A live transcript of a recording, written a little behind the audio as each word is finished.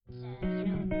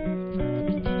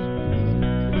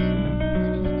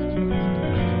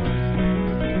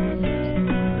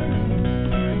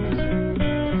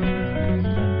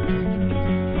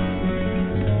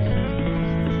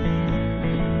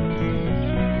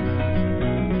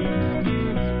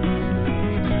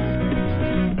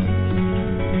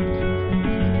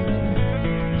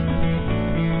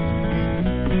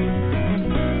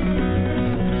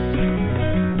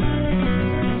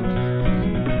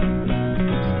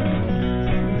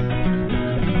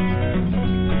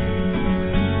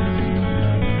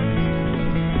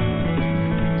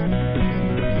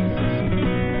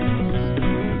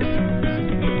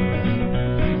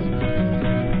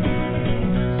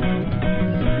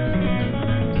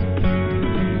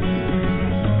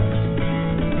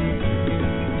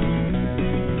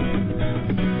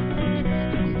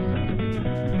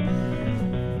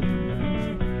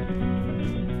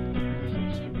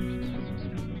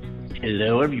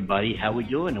Hello, everybody. How we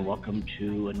doing? And welcome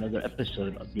to another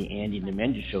episode of the Andy and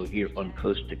Amanda Show here on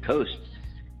Coast to Coast.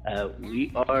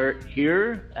 We are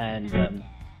here, and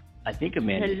I think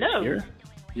Amanda's here.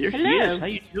 There she is. How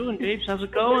you doing, babes? How's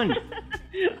it going?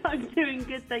 I'm doing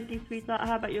good, thank you, sweetheart.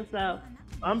 How about yourself?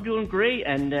 I'm doing great,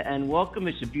 and welcome.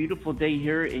 It's a beautiful day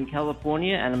here in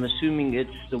California, and I'm assuming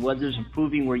the weather's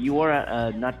improving where you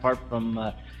are, not far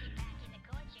from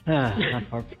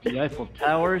the Eiffel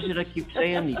Tower, is it I keep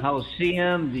saying? The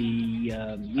Coliseum, the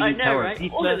Tower right?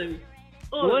 Pizza.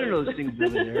 All of those things over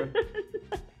there.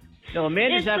 No,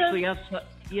 Amanda's actually outside.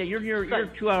 Yeah, you're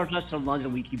 2 hours outside of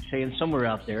London, we keep saying, somewhere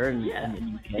out there in the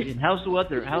UK. And how's the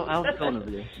weather? How's it going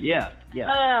over there? Yeah.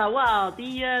 Well,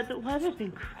 the weather's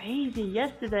been crazy.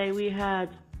 Yesterday it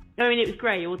was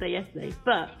grey all day yesterday,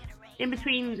 but in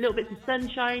between little bits of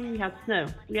sunshine, we had snow.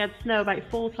 We had snow about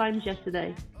 4 times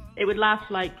yesterday. It would last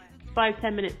like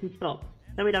 5-10 minutes and stop.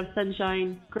 Then we'd have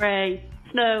sunshine, grey,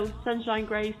 snow, sunshine,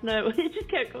 grey, snow. It just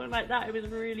kept going like that. It was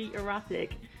really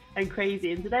erratic and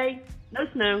crazy. And today, no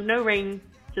snow, no rain,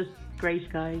 just grey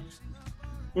skies.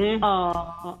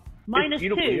 -2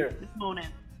 here this morning.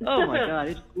 Oh my God,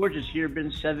 it's gorgeous here. Been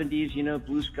 70s,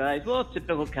 blue skies. Well,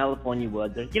 typical California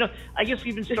weather. I guess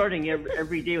we've been starting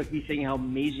every day with me saying how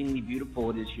amazingly beautiful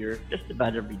it is here, just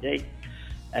about every day.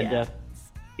 And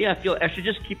I feel I should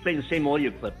just keep playing the same audio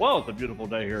clip. Well, it's a beautiful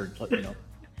day here.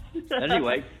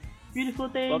 Anyway, beautiful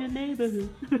day in the neighborhood.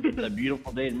 It's a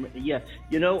beautiful day.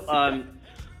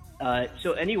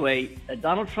 So anyway,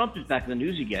 Donald Trump is back in the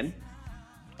news again.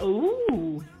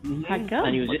 Ooh, how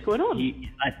come? What's going on?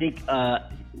 I think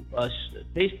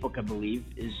Facebook, I believe,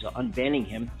 is unbanning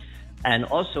him, and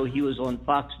also he was on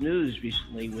Fox News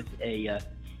recently with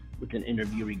an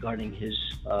interview regarding his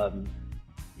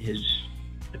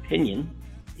opinion,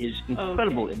 his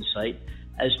incredible insight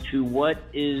as to what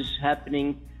is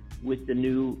happening with the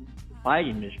new Biden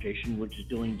administration, which is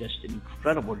doing just an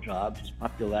incredible job. His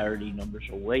popularity numbers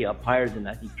are way up, higher than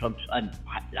I think Trump's.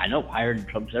 I know higher than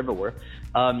Trump's everywhere.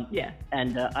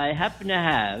 And I happen to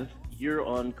have here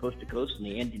on Coast to Coast on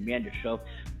the Andy and Amanda Show,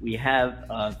 we have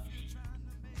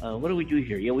what do we do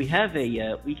here? Yeah, we have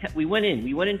we went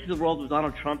into the world of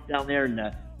Donald Trump down there in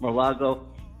Mar-a-Lago,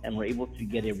 and we're able to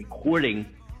get a recording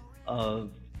of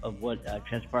what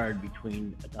transpired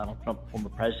between Donald Trump,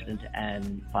 former president,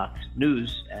 and Fox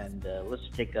News, and let's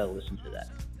take a listen to that.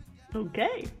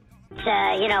 Okay.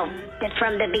 It's,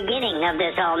 from the beginning of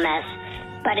this whole mess,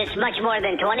 but it's much more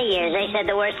than 20 years. They said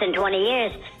the worst in 20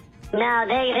 years. No,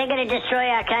 they're going to destroy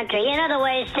our country in other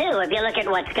ways, too, if you look at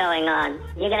what's going on.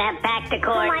 You're going to have back to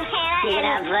court. You're going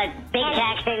to have big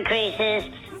tax increases.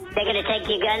 They're going to take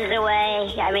your guns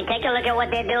away. I mean, take a look at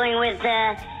what they're doing with...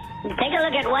 Take a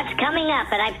look at what's coming up,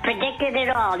 and I've predicted it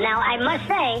all. Now, I must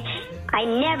say, I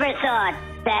never thought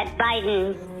that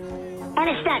Biden, and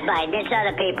it's not Biden, it's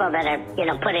other people that are,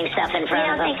 putting stuff in front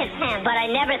of him. You don't think it's him? But I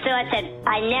never thought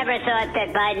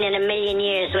that Biden in a million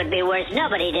years would be worse.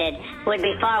 Nobody did. Would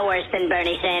be far worse than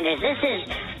Bernie Sanders. This is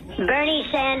Bernie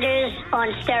Sanders on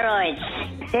steroids.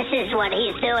 This is what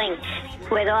he's doing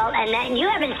with all, and you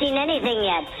haven't seen anything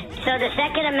yet. So the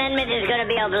Second Amendment is going to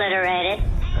be obliterated.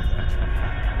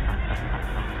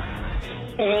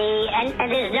 And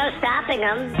there's no stopping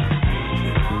them.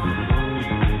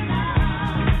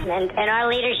 And our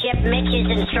leadership, Mitch,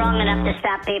 isn't strong enough to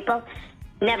stop people.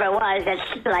 Never was.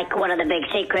 That's like one of the big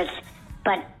secrets.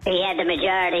 But he had the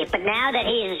majority. But now that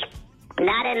he's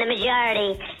not in the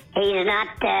majority, he's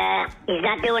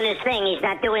not doing his thing. He's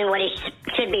not doing what he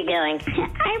should be doing.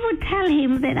 I would tell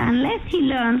him that unless he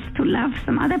learns to love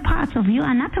some other parts of your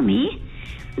anatomy,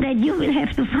 that you will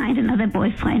have to find another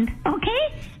boyfriend.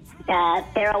 Okay?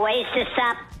 There are ways to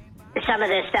stop some of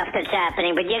this stuff that's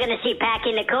happening, but you're going to see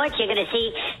packing the courts. You're going to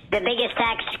see the biggest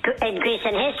tax increase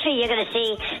in history. You're going to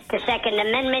see the Second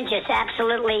Amendment just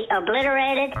absolutely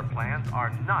obliterated. Our plans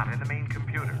are not in the main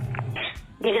computer.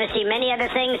 You're going to see many other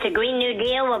things. The Green New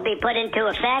Deal will be put into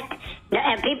effect.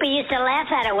 And people used to laugh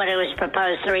at it when it was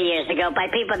proposed 3 years ago by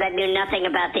people that knew nothing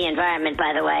about the environment,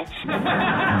 by the way.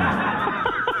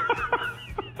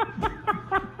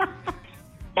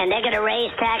 And they're going to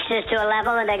raise taxes to a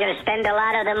level, and they're going to spend a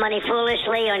lot of the money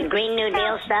foolishly on Green New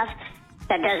Deal stuff.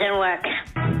 That doesn't work.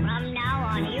 From now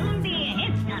on, you'll be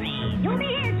history. You'll be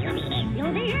history.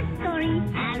 You'll be history.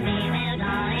 And we will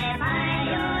glorify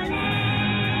your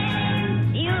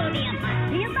name. You'll be a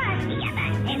bus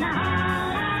in the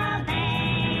Hall of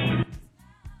Fame.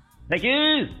 Thank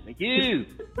you.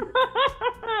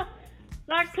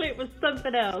 That clip was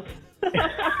something else.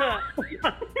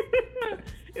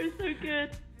 It was so good.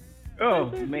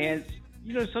 Oh man,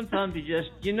 sometimes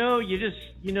you know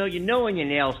when you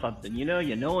nail something. You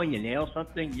know when you nail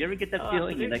something. You ever get that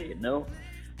feeling? You're like,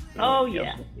 Oh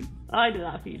yeah, I know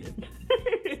that feeling.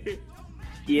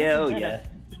 Yeah.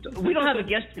 We don't have a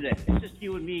guest today. It's just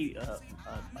you and me,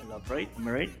 my love, right? Am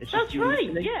I right? It's just That's you right.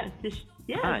 And me today?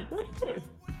 Yeah. That's it.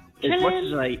 As much as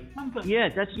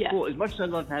that's Yeah. cool. As much as I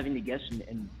love having the guests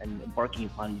and embarking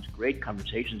upon these great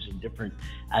conversations in different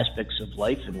aspects of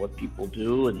life and what people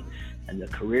do and the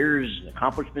careers and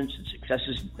accomplishments and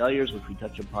successes and failures, which we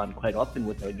touch upon quite often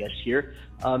with our guests here.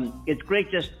 It's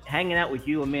great just hanging out with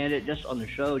you, Amanda, just on the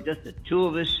show, just the two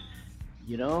of us.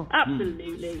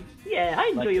 Absolutely. Yeah,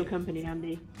 I enjoy your company,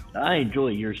 Andy. I enjoy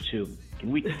yours too. Can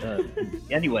we?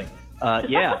 Anyway,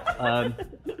 yeah.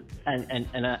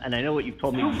 And I know what you've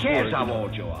told me. Who before, cares how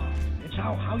old you are? It's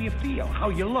how you feel, how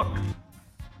you look.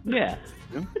 Yeah.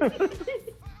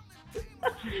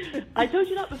 I told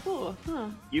you that before,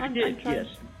 huh? You did, yes.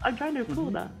 I'm trying to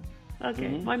recall that.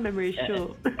 Okay, my memory is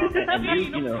short. And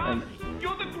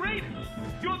You're the greatest.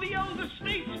 You're the elder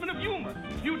statesman of humor.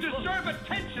 You deserve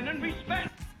attention and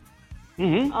respect.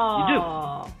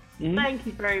 Oh, you do. Thank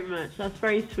you very much. That's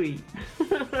very sweet.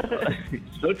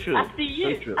 So true. After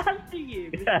you. So true. After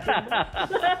you.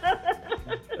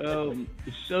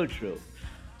 It's so true.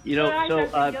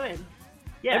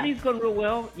 Everything's going real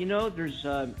well. There's,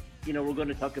 we're going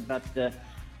to talk about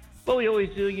what we always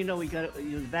do. We got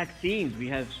the vaccines. We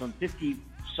have some 50%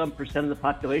 of the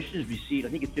population has received. I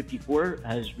think it's 54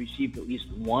 has received at least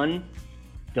one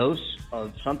dose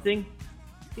of something.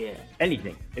 Yeah.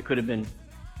 Anything. It could have been,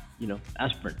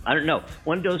 aspirin. I don't know.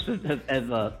 One dose of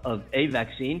a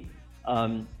vaccine,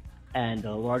 and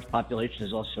a large population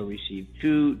has also received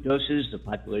 2 doses. The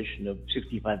population of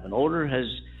 65 and older has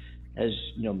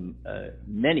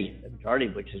many, the majority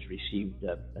of which has received.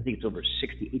 I think it's over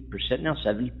 68% now,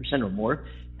 70% or more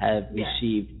have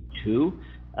received 2.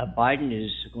 Biden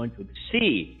is going to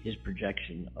exceed his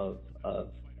projection of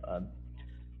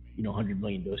 100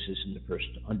 million doses in the first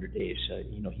 100 days.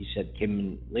 He came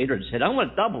in later and said, I want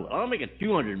to double it. I want to make it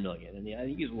 200 million. And I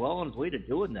think he's well on his way to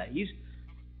doing that.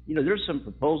 There's some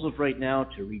proposals right now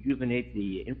to rejuvenate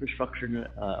the infrastructure,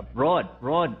 broad.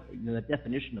 The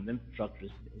definition of infrastructure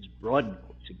is broadened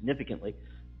significantly.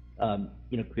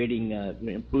 Creating,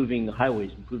 improving the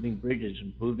highways, improving bridges,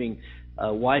 improving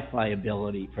Wi-Fi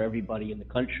ability for everybody in the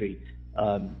country.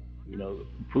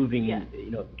 Improving,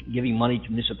 giving money to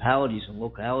municipalities and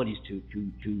localities to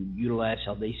utilize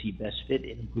how they see best fit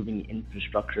in improving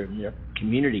infrastructure in their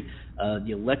community.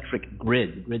 The electric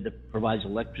grid, the grid that provides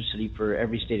electricity for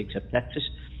every state except Texas.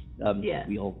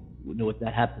 We all know what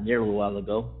that happened there a little while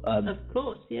ago. Of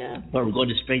course, yeah. But we're going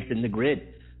to strengthen the grid.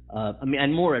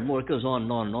 And more and more. It goes on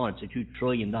and on and on. It's a $2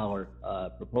 trillion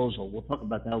proposal. We'll talk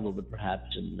about that a little bit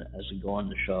perhaps as we go on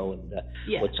the show and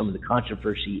what some of the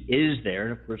controversy is there.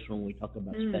 And of course, when we talk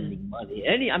about spending money,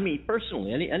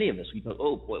 personally, any of us, we talk,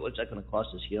 oh boy, what's that going to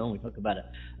cost us? And we talk about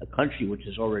a country which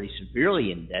is already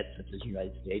severely in debt, such as the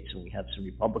United States, and we have some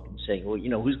Republicans saying, well,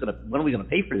 when are we going to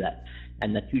pay for that?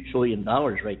 And that $2 trillion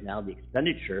right now, the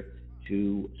expenditure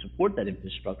to support that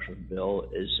infrastructure bill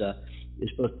is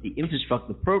supposed to, the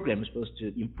infrastructure program is supposed to,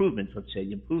 the improvements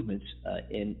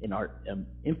in our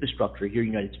infrastructure here in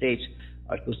the United States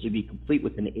are supposed to be complete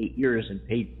within 8 years and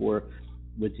paid for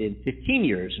within 15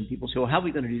 years. And people say, well, how are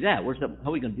we going to do that? How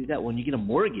are we going to do that? When you get a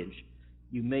mortgage,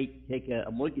 you may take a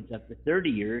mortgage after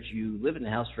 30 years, you live in the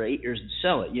house for 8 years and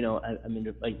sell it.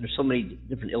 There's so many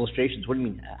different illustrations. What do you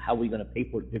mean, how are we going to pay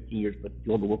for it in 15 years, but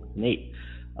do all the work within 8?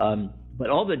 But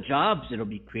all the jobs that will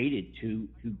be created to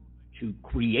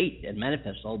create and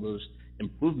manifest all those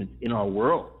improvements in our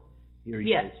world here in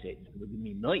the United States, it would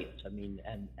mean millions. And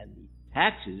the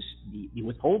taxes, the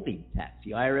withholding tax,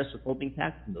 the IRS withholding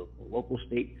tax, and the local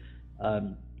state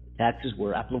taxes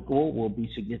where applicable will be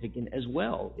significant as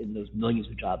well in those millions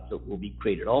of jobs that will be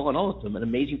created. All in all, it's an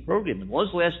amazing program. And when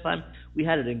was the last time we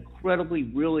had an incredibly,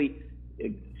 really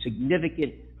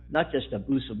significant, not just a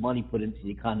boost of money put into the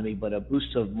economy, but a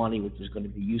boost of money which is going to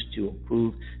be used to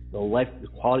improve the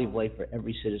quality of life for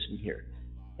every citizen here.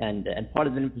 And part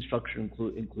of the infrastructure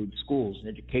includes schools and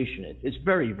education. It's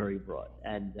very, very broad.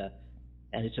 And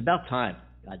it's about time.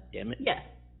 God damn it. Yeah,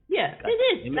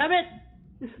 it is. Damn it.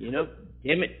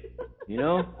 Damn it. Getting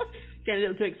a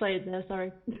little too excited there.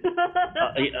 Sorry.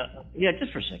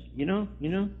 Just for a second.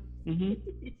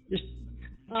 Just.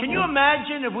 Can you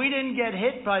imagine if we didn't get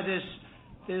hit by this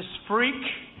freak,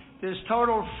 this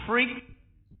total freak?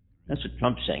 That's what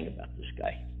Trump's saying about this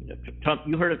guy. Trump.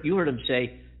 You heard him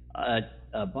say,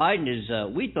 Biden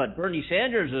is. We thought Bernie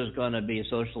Sanders was going to be a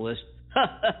socialist.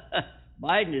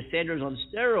 Biden is Sanders on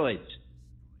steroids.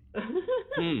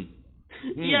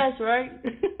 Yes, right?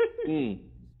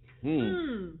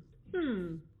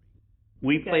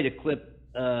 We played a clip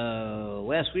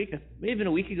last week, maybe even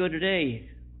a week ago today.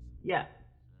 Yeah.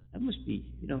 That must be,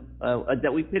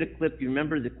 that we played a clip. You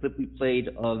remember the clip we played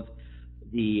of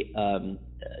the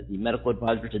medical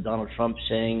advisor to Donald Trump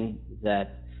saying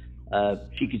that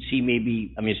she could see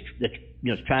maybe, I mean,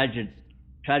 it's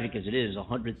tragic as it is,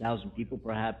 100,000 people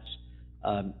perhaps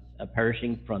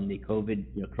perishing from the COVID,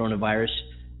 coronavirus,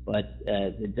 but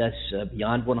the deaths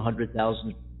beyond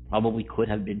 100,000 probably could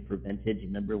have been prevented. You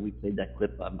remember we played that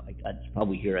clip? It's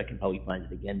probably here. I can probably find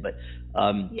it again. But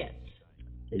yes.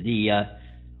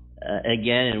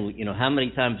 Again, and how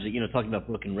many times, talking about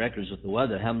broken records with the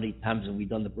weather, how many times have we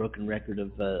done the broken record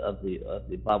of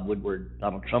the Bob Woodward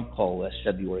Donald Trump call last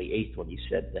February 8th when he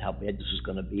said how bad this was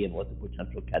going to be and what the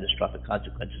potential catastrophic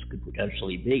consequences could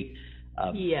potentially be.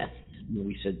 Yes.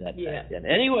 We said that back then.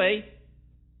 Anyway,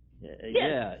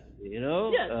 yes.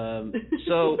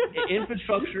 So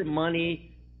infrastructure,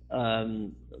 money,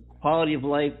 quality of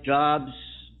life, jobs,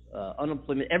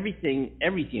 unemployment, everything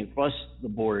across the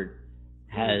board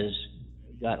has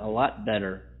got a lot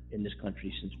better in this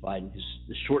country since Biden,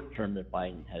 the short term that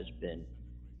Biden has been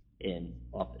in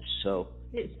office. So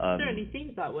it certainly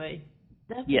seems that way.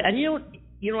 Definitely. Yeah,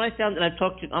 and I found that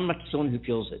I'm not someone who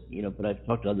feels it, but I've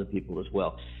talked to other people as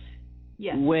well.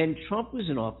 Yeah. When Trump was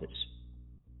in office,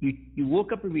 you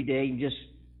woke up every day and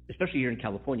especially here in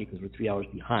California because we're 3 hours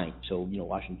behind. So,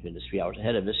 Washington is 3 hours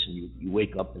ahead of us, and you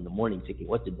wake up in the morning thinking,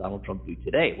 what did Donald Trump do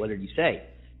today? What did he say?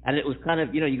 And it was kind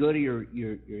of, you go to your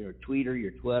tweeter,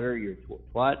 your Twitter, your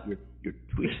twat, your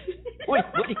tweet. Wait,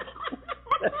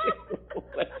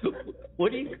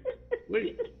 what do you?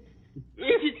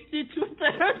 It's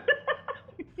Twitter.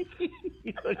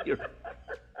 You go to your.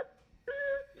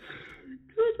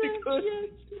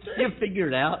 You figure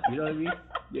it out. You know what I mean?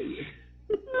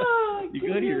 You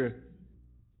go to your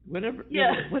whatever.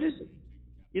 Yeah. What is it?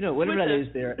 Whatever that is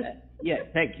there. Yeah.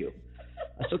 Thank you.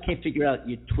 I still can't figure out.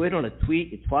 You twit on a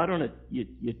tweet. You twat on a. You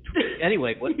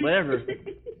anyway. Whatever.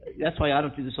 That's why I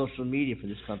don't do the social media for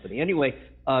this company. Anyway,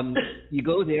 you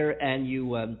go there and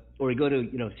or you go to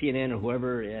CNN or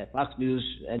whoever, Fox News,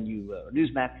 and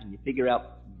Newsmax, and you figure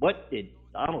out what did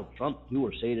Donald Trump do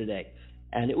or say today.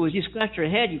 And it was, you scratch your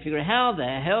head, you figure, how the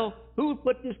hell, who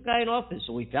put this guy in office?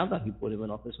 And we found out who put him in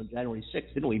office on January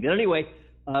 6th, didn't we? But anyway.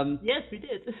 Yes, we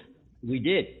did. We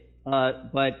did.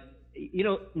 But,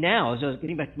 now, as I was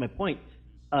getting back to my point,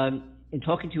 in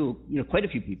talking to, quite a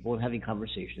few people and having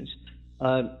conversations,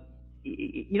 I'm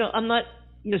not,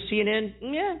 CNN,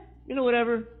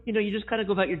 whatever. You just kind of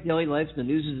go about your daily life. The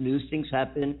news is the news. Things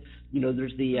happen.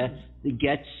 There's the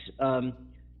Getz,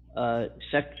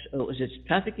 sex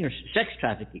trafficking or sex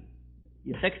trafficking?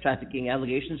 Sex trafficking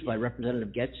allegations by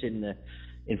Representative Getz in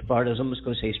Florida. I was almost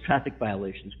going to say his traffic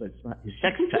violations, but it's not his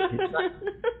sex.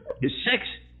 His sex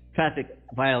traffic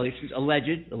violations,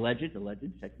 alleged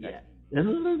sex. Yeah.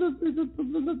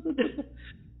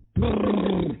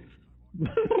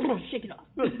 Shake it off.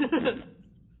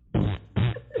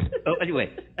 Oh, anyway.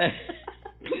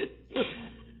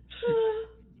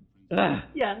 Yeah.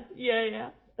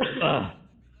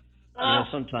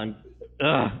 Sometimes.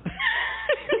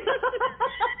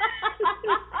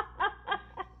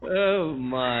 Oh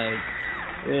my.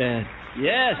 Yeah.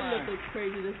 Yes. Look at the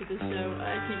craziness of this show.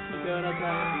 I keep going on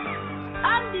that.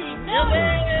 Andy, no!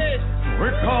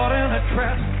 We're caught in a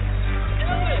trap.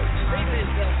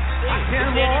 I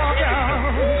can't walk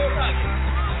out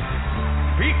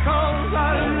because I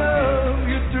love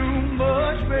you too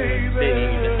much, baby.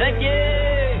 Thank you.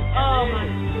 Oh my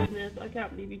goodness! I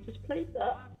can't believe you just played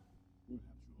that.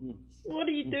 What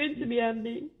are you doing to me,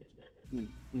 Andy?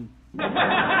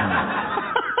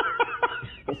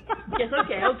 Yes.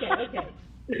 Okay.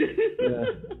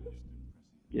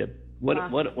 Yeah. What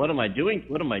am I doing?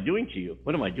 What am I doing to you?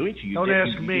 What am I doing to you? Don't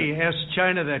ask me. Ask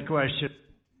China that question.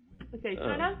 Okay,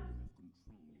 China.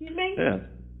 Excuse me. Yeah.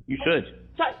 You should.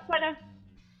 China.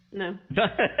 No.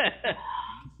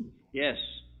 Yes.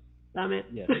 Damn it.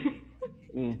 Yes.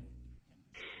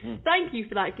 Thank you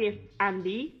for that gift,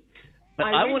 Andy. But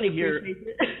I want to hear. appreciate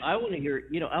it. I want to hear.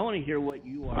 I want to hear what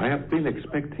you are. I have been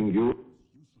expecting you.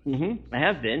 I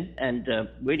have been, and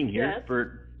waiting here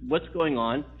for what's going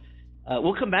on.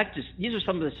 We'll come back to. These are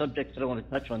some of the subjects that I want to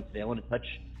touch on today. I want to have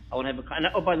a.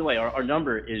 Oh, by the way, our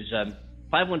number is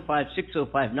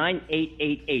 515-605-9888.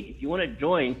 If you want to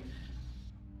join,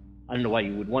 I don't know why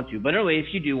you would want to, but anyway,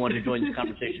 if you do want to join this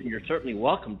conversation, you're certainly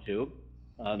welcome to.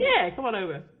 Come on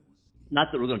over.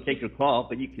 Not that we're going to take your call,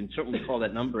 but you can certainly call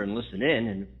that number and listen in,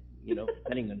 and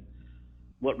depending on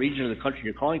what region of the country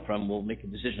you're calling from, we'll make a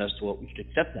decision as to what we should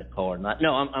accept that call or not.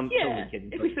 No, I'm totally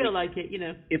kidding. If we feel like it,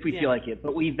 If we feel like it,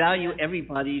 but we value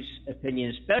everybody's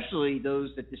opinion, especially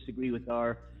those that disagree with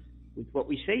what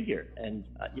we say here. And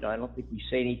I don't think we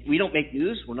say anything. We don't make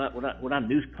news. We're not a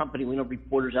news company. We don't have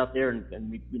reporters out there,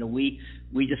 and we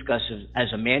discuss,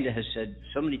 as Amanda has said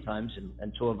so many times,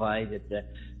 and so have I, that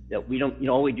we don't,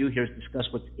 all we do here is discuss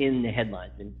what's in the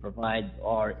headlines and provide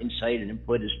our insight and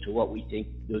input as to what we think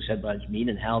those headlines mean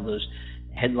and how those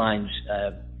headlines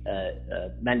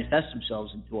manifest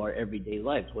themselves into our everyday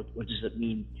lives. What does it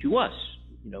mean to us?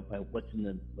 By what's in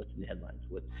the headlines.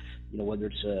 Whether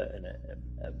it's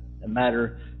a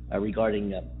matter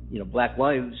regarding Black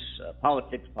lives,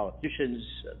 politics, politicians,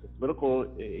 the political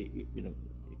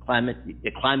climate,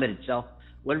 the climate itself,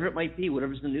 whatever it might be,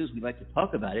 whatever's in the news, we like to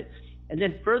talk about it. And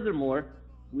then furthermore,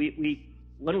 we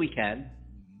when we can,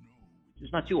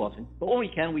 it's not too often, but when we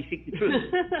can, we seek the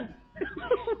truth.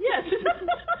 Yes.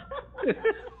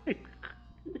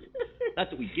 Not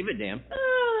that we give a damn.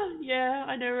 Yeah,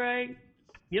 I know, right?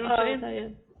 You know what I'm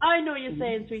saying? I know what you're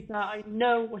saying, sweetheart. I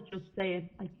know what you're saying.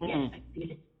 I feel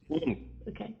it.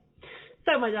 Okay.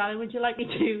 So, my darling, would you like me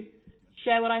to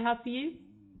share what I have for you?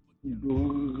 I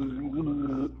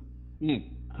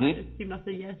assume that's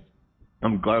a yes.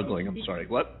 I'm gargling. I'm sorry.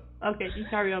 What? Okay, you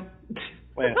carry on.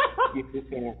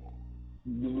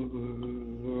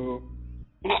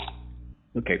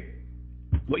 Okay.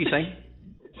 What are you saying?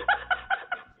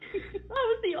 That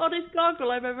was the oddest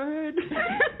gargle I've ever heard.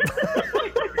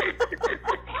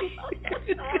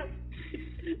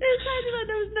 It sounded like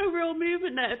there was no real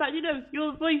movement there. In fact,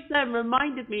 your voice then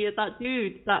reminded me of that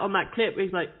dude that on that clip where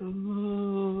he's like,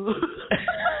 oh.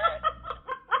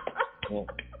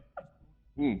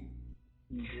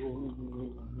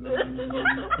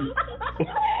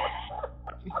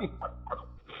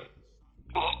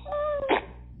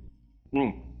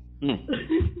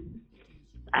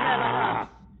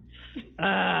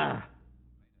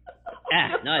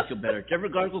 Now I feel better. Did you ever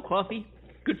gargle coffee?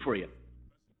 Good for you.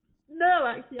 No,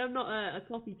 actually, I'm not a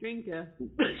coffee drinker.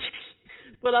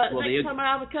 But next time I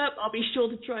have a cup, I'll be sure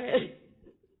to try it.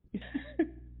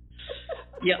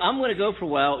 Yeah, I'm going to go for a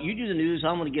while. You do the news.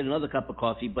 I'm going to get another cup of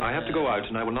coffee. But I have to go out,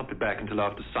 and I will not be back until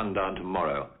after sundown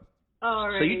tomorrow. All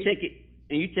right. So you take it,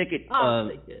 and you take it. I'll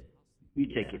take it. You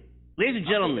take it. Ladies and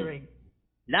gentlemen,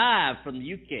 live from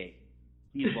the UK,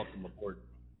 please welcome aboard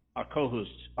our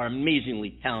co-hosts, our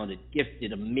amazingly talented,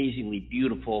 gifted, amazingly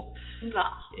beautiful,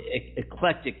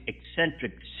 eclectic,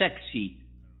 eccentric, sexy,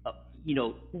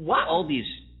 all these,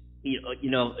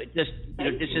 it just,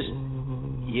 this is,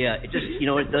 it just,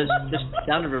 it does, just the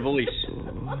sound of her voice.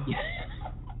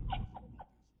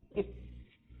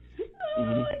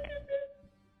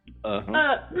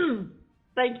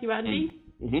 Thank you, Andy.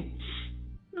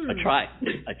 I tried.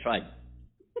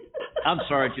 I'm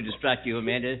sorry to distract you,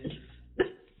 Amanda.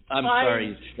 I'm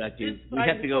sorry to distract you. We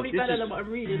have to go. This better than what I'm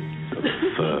reading. The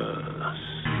first,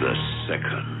 the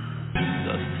second,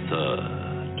 the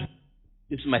third.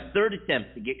 This is my third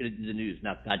attempt to get you to do the news.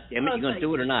 Now, God damn it, you going to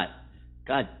do it or not?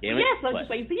 God damn it. Yes, I'm just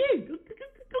waiting for you. Go,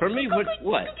 for me, what?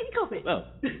 Go get your coffee. Oh,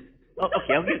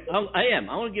 okay. I am.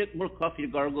 I want to get more coffee to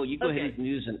gargle. You go ahead with the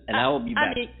news, and I will be back.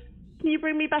 Andy, can you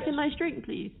bring me back a nice drink,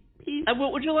 please?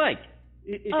 What would you like?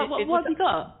 What have you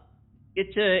got?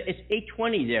 It's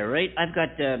 8:20 there, right? I've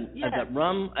got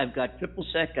rum, I've got triple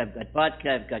sec, I've got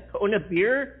vodka, I've got Kona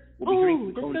beer. We'll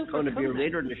be drinking Kona beer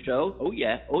later in the show. Oh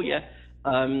yeah.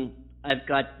 I've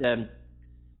got I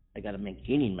got a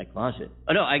mankini in my closet.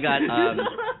 Oh no, I got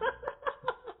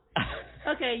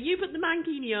Okay, you put the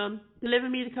mankini on, deliver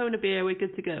me the Kona beer, we're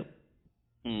good to go.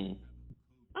 Oh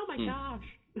my gosh.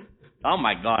 Oh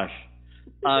my gosh.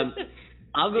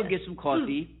 I'll go get some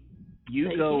coffee.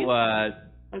 You go.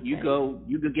 Okay. You go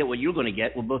get what you're going to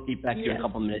get. We'll both be back here in a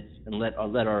couple of minutes and let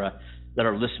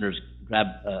our listeners grab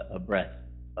a breath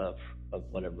of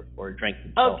whatever or a drink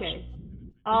themselves. Okay.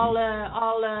 I'll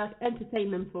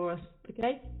entertain them for us.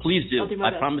 Okay. Please do.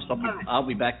 I promise. I'll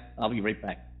be back. I'll be right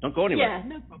back. Don't go anywhere. Yeah,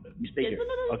 no problem. You stay here. No.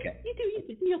 Okay. You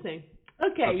do your thing.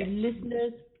 Okay,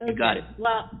 listeners. Okay. You got it.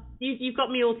 Well, you've got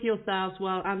me all to yourselves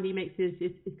while Andy makes his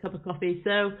cup of coffee.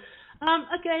 So.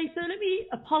 Okay, so let me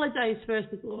apologize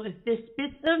first of all if this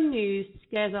bit of news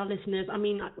scares our listeners. I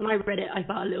mean, when I read it, I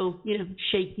felt a little,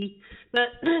 shaky. But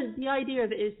the idea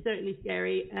of it is certainly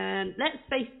scary. And let's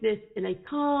face this in a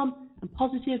calm and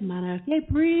positive manner. Okay,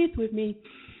 breathe with me.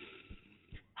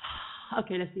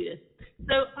 Okay, let's do this.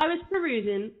 So I was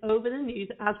perusing over the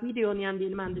news, as we do on the Andy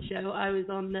and Amanda show. I was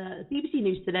on the BBC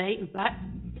News today, in fact.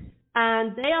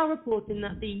 And they are reporting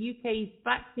that the UK's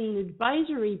vaccine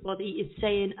advisory body is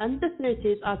saying under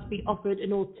 30s are to be offered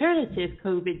an alternative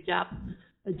COVID jab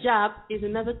A jab is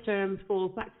another term for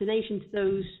vaccination to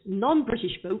those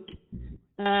non-British folk.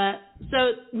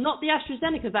 So not the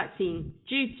AstraZeneca vaccine,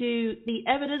 due to the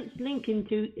evidence linking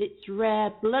to its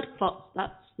rare blood clots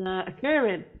that's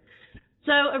occurring.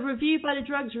 So a review by the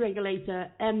drugs regulator,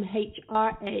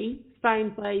 MHRA,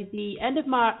 found by the end of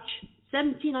March,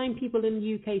 79 people in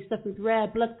the UK suffered rare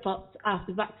blood clots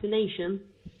after vaccination.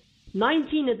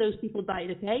 19 of those people died,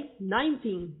 okay?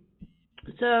 19.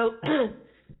 So at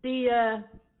the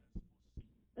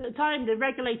time, the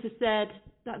regulator said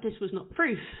that this was not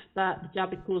proof that the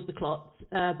jab had caused the clots,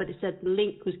 but it said the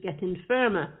link was getting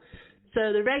firmer.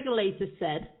 So the regulator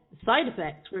said the side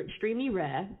effects were extremely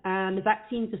rare and the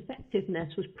vaccine's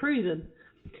effectiveness was proven.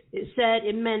 It said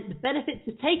it meant the benefits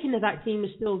of taking the vaccine were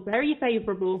still very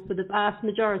favourable for the vast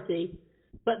majority,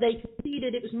 but they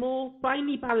conceded it was more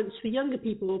finely balanced for younger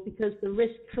people because the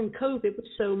risk from COVID was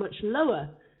so much lower.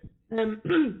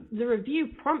 The review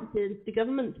prompted the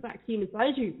government's vaccine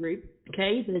advisory group,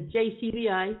 okay, the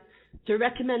JCVI, to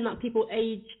recommend that people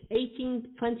aged 18 to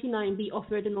 29 be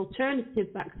offered an alternative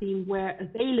vaccine where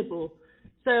available.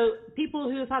 So people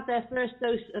who have had their first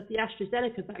dose of the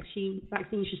AstraZeneca vaccine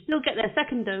should still get their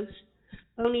second dose.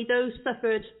 Only those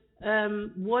suffered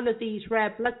one of these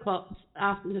rare blood clots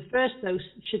after the first dose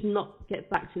should not get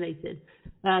vaccinated.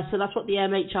 So that's what the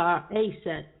MHRA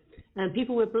said. And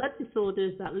people with blood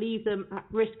disorders that leave them at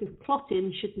risk of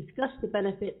clotting should discuss the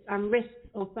benefits and risks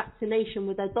of vaccination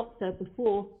with their doctor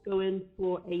before going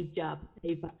for a jab,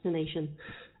 a vaccination.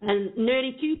 And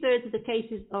nearly 2/3 of the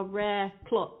cases of rare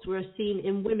clots were seen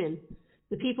in women.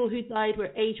 The people who died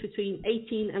were aged between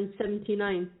 18 and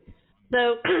 79.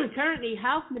 So currently,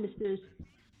 health ministers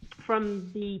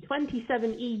from the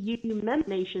 27 EU member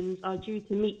nations are due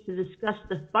to meet to discuss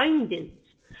the findings.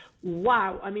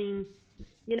 Wow, I mean,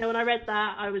 you know, when I read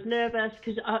that, I was nervous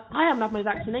because I haven't had my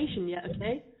vaccination yet,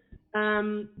 okay?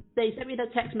 They sent me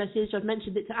that text message. I've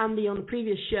mentioned it to Andy on the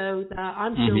previous show that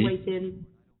I'm still waiting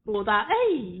for that.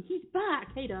 Hey, he's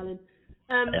back. Hey, darling.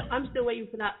 I'm still waiting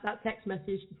for that text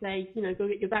message to say, you know, go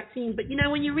get your vaccine. But, you know,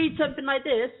 when you read something like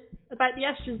this about the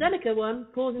AstraZeneca one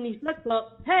causing these blood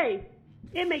clots, hey,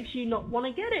 it makes you not want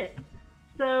to get it.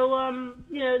 So,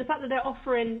 you know, the fact that they're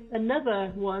offering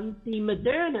another one, the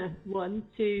Moderna one,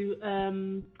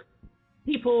 to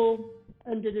people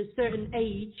under a certain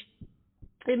age,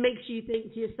 it makes you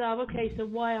think to yourself, okay, so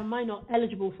why am I not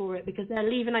eligible for it? Because they're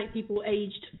leaving out people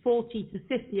aged 40 to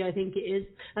 50, I think it is,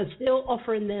 and still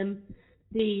offering them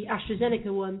the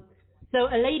AstraZeneca one. So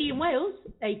a lady in Wales,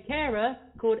 a carer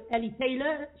called Ellie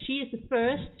Taylor, she is the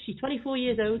first, she's 24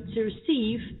 years old, to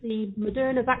receive the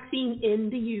Moderna vaccine in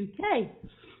the UK.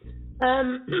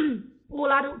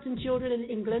 All adults and children in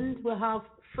England will have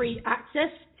free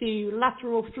access to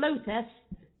lateral flow tests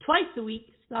twice a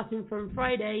week, starting from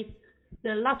Friday.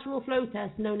 The lateral flow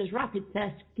tests, known as rapid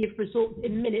tests, give results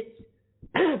in minutes,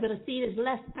 but are seen as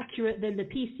less accurate than the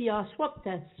PCR swab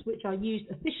tests, which are used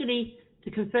officially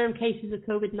to confirm cases of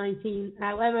COVID-19.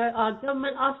 However, our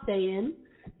government are saying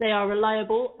they are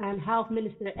reliable, and Health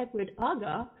Minister Edward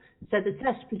Agar said the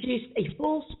test produced a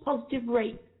false positive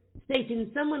rate, stating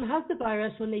someone has the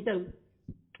virus when they don't,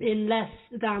 in less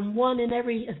than 1 in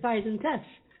every 1,000 tests.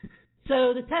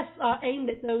 So the tests are aimed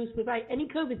at those without any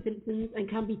COVID symptoms and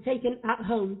can be taken at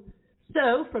home.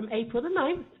 So from April the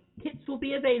 9th, kits will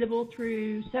be available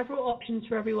through several options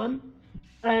for everyone.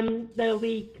 There will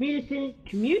be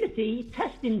community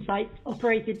testing sites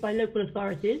operated by local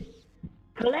authorities,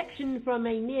 collection from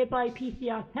a nearby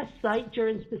PCR test site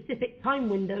during specific time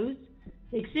windows,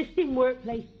 existing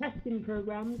workplace testing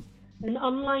programs, an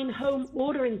online home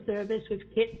ordering service with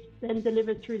kits then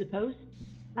delivered through the post,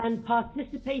 and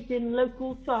participate in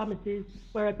local pharmacies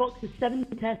where a box of 7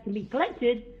 tests can be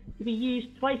collected to be used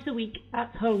twice a week at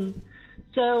home.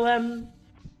 So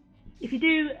if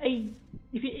you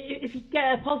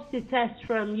get a positive test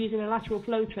from using a lateral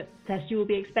flow test, you will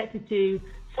be expected to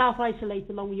self-isolate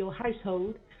along with your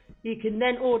household. You can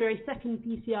then order a second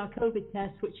PCR COVID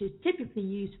test, which is typically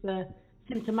used for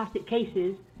symptomatic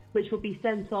cases, which will be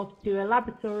sent off to a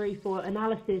laboratory for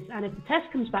analysis. And if the test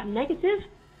comes back negative,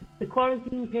 the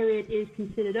quarantine period is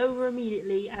considered over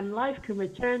immediately and life can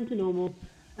return to normal.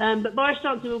 But Boris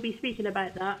Johnson will be speaking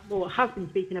about that, or has been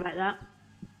speaking about that.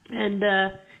 And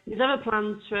there's other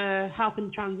plans for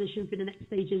helping transition through the next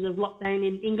stages of lockdown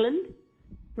in England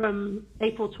from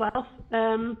April 12th.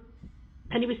 And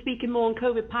he was speaking more on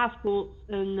COVID passports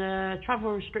and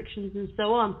travel restrictions and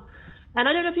so on. And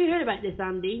I don't know if you heard about this,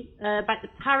 Andy, about the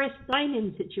Paris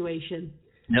dining situation.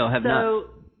 No, I have not. So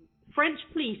French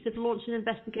police have launched an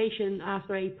investigation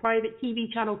after a private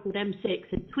TV channel called M6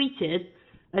 had tweeted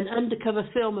an undercover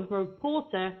film of a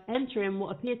reporter entering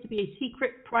what appears to be a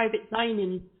secret private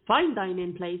fine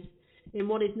dining place in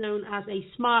what is known as a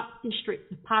smart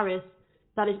district of Paris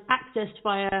that is accessed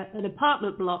via an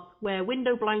apartment block where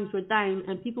window blinds were down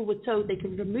and people were told they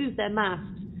could remove their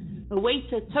masks. A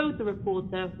waiter told the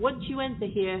reporter, "Once you enter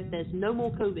here, there's no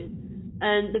more COVID."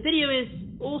 And the video is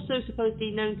also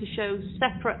supposedly known to show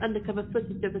separate undercover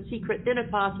footage of a secret dinner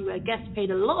party where guests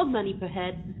paid a lot of money per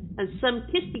head and some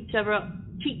kissed each other up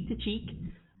cheek to cheek.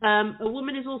 A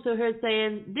woman is also heard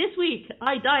saying, "This week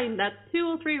I dined at 2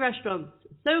 or 3 restaurants,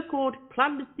 so-called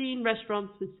clandestine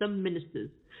restaurants with some ministers."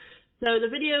 So the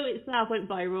video itself went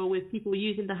viral with people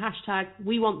using the hashtag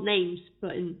 #WeWantNames,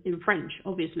 but in French,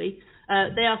 obviously.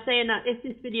 They are saying that if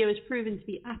this video is proven to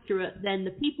be accurate, then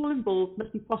the people involved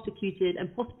must be prosecuted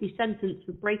and possibly sentenced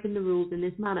for breaking the rules in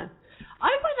this manner.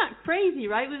 I find that crazy,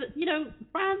 right? With,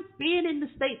 France being in the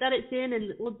state that it's in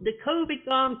and the COVID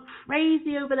gone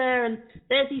crazy over there, and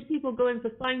there's these people going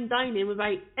for fine dining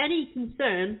without any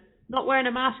concern, not wearing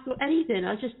a mask or anything.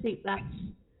 I just think that's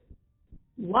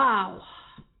wow.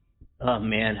 Oh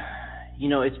man,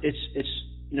 it's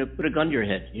put a gun to your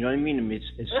head. You know what I mean? I mean,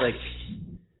 it's like,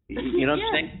 what I'm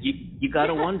saying? You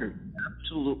gotta wonder. You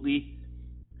absolutely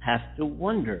have to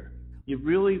wonder. You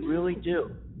really, really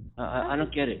do. I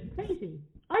don't get it. Crazy.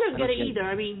 I don't get it either.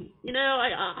 I mean,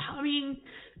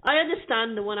 I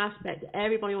understand the one aspect that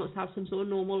everybody wants to have some sort of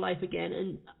normal life again,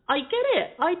 and I get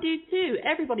it. I do too.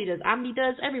 Everybody does. Andy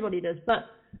does. Everybody does. But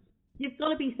you've got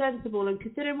to be sensible, and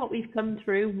considering what we've come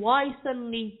through, why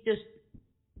suddenly just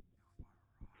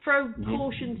throw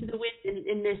caution to the wind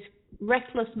in this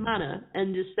reckless manner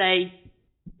and just say,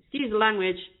 excuse the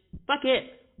language, fuck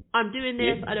it, I'm doing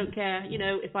this, I don't care,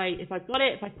 if I've got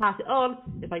it, if I pass it on,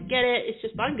 if I get it, it's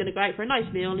just I'm going to go out for a nice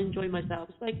meal and enjoy myself.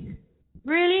 It's like,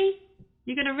 really?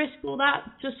 You're going to risk all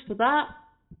that just for that?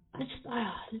 I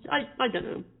don't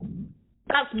know.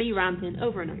 That's me ranting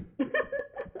over and over.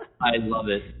 I love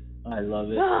it.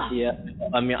 Yeah.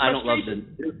 I mean, I don't love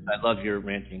I love your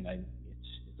ranting.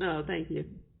 Oh, thank you.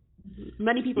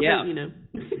 Many people don't,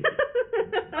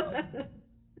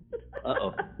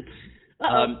 Uh-oh.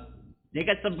 They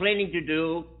got some branding to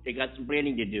do.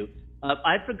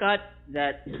 I forgot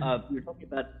that we were talking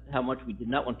about how much we did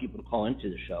not want people to call into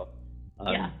the show.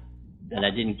 And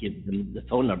I didn't give them the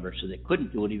phone number, so they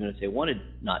couldn't do it even if they wanted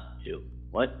not to.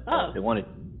 What? If they wanted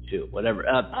to, whatever.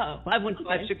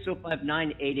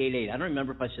 515-605-9888. I don't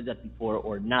remember if I said that before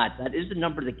or not. That is the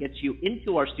number that gets you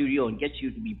into our studio and gets you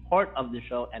to be part of the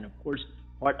show and, of course,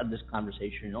 part of this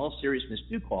conversation. In all seriousness,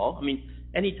 do call. I mean,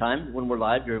 anytime when we're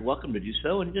live, you're welcome to do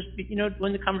so and just,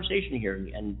 join the conversation here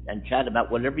and chat about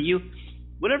whatever you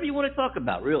want to talk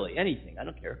about, really. Anything. I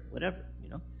don't care. Whatever,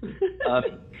 What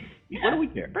do we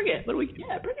care? Bring it. What do we care?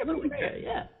 Yeah, bring it. What do we care?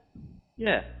 Yeah.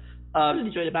 Yeah.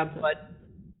 Enjoy the banter.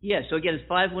 So again, it's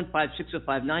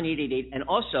 515-605-9888. And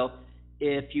also,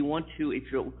 if you want to,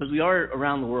 because we are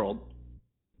around the world,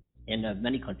 in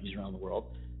many countries around the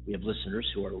world, we have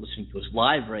listeners who are listening to us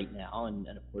live right now, and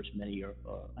of course many are,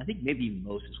 I think maybe even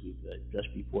most, as we've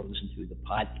just before listened to the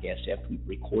podcast after we've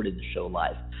recorded the show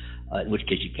live, in which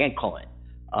case you can't call in,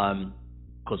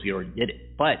 because we already did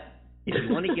it. But if you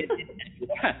want to get in,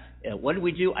 what do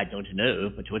we do? I don't know,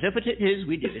 but whatever it is,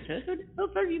 we did it. Oh,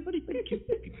 very cute.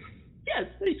 Yes,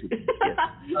 very sweet.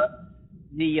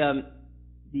 Yes.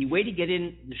 The way to get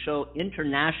in the show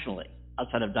internationally,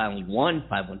 outside of dialing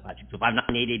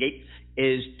 1-515-605-9888,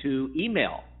 is to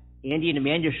email Andy and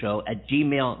Amanda Show at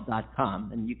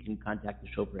gmail.com, and you can contact the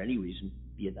show for any reason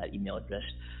via that email address.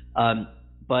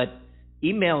 But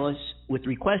email us with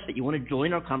requests that you want to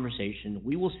join our conversation.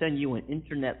 We will send you an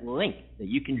internet link that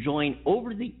you can join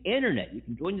over the internet. You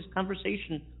can join this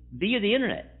conversation via the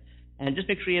internet. And just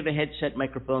make sure you have a headset,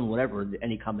 microphone, whatever,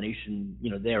 any combination,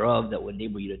 thereof that would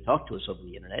enable you to talk to us over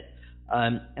the internet.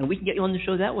 And we can get you on the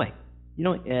show that way.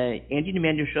 Andy and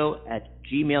Amanda Show at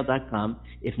gmail.com.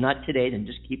 If not today, then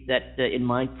just keep that in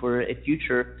mind for a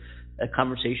future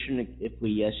conversation if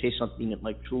we say something that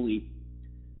might truly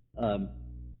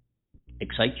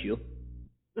excite you.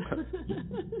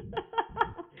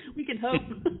 We can hope.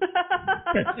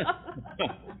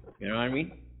 You know what I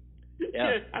mean?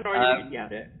 Yeah. I know what you mean, yeah.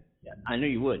 I know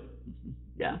you would.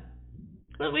 Yeah.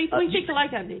 But we think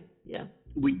alike, Andy. Yeah.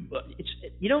 Here's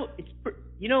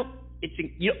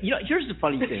the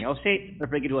funny thing. I'll say,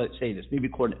 if I could say this, maybe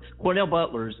Cornell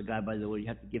Butler is the guy, by the way. You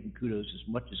have to give him kudos as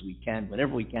much as we can,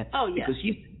 whenever we can. Oh, yeah. Because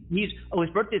his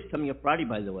birthday's coming up Friday,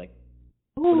 by the way.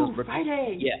 Oh,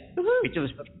 Friday. Yeah. We do a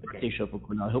special birthday show for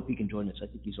Cornell. I hope he can join us. I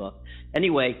think he's off.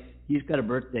 Anyway, he's got a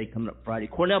birthday coming up Friday.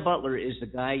 Cornell Butler is the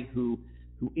guy who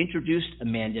who introduced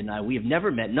Amanda and I. We have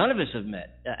never met. None of us have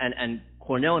met. And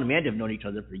Cornell and Amanda have known each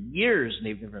other for years, and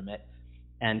they've never met.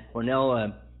 And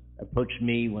Cornell approached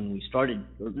me when we started,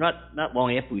 or not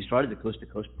long after we started the Coast to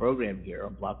Coast program here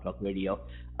on Blog Talk Radio,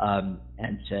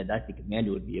 and said, I think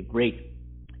Amanda would be a great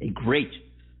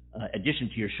addition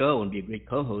to your show and be a great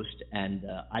co-host. And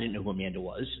I didn't know who Amanda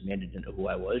was. Amanda didn't know who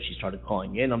I was. She started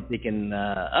calling in. I'm thinking,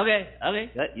 okay,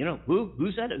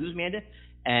 who's that? Who's Amanda?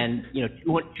 And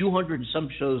 200 and some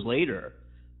shows later,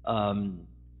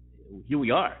 here we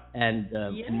are. And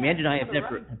Amanda and I have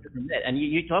never met. And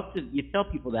you tell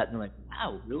people that, and they're like,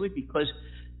 wow, really? Because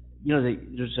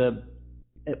there's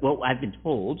well, I've been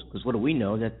told, because what do we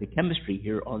know, that the chemistry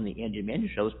here on the Andy and Amanda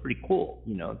show is pretty cool.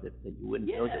 That you wouldn't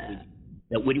know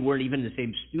that we weren't even in the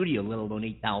same studio, let alone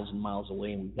 8,000 miles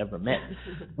away, and we've never met.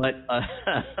 But I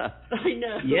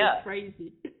know, yeah, it's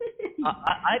crazy.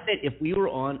 I bet if we were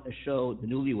on a show, the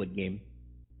Newlywed Game,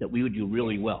 that we would do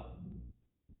really well.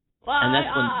 Well,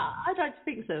 I'd like to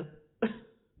think so.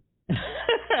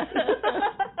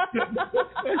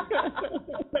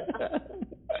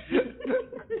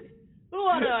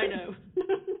 What do I know?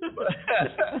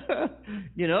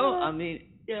 I mean,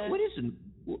 what is it?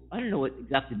 I don't know what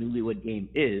exactly the Newlywed Game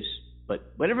is,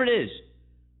 but whatever it is,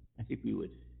 I think we would,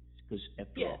 because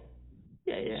after all,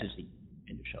 this is the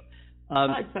end of the show.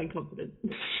 I'd sound confident.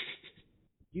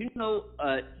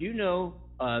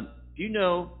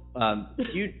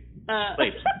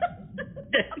 Wait.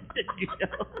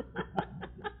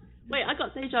 Wait, I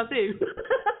got deja vu.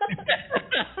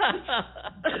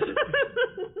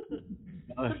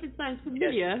 Something sounds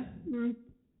familiar.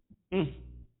 Do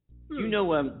you know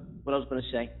what I was going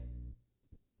to say?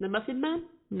 The Muffin Man?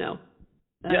 No.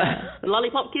 The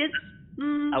Lollipop Kids?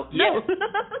 No.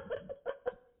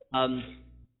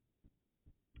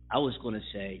 I was going to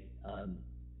say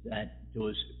that there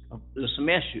was some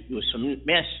mass shootings.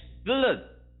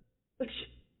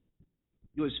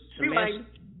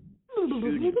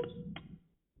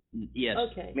 Yes.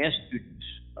 Okay. Mass shootings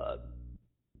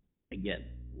again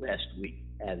last week,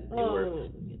 and they were.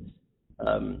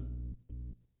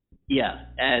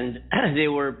 And they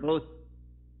were both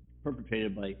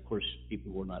perpetrated by, of course,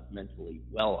 people who were not mentally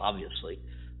well, obviously.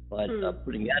 But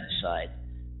putting that aside,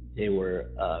 they were,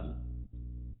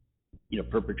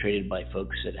 perpetrated by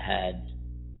folks that had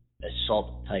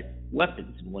assault-type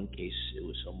weapons. In one case, it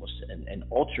was almost an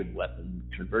altered weapon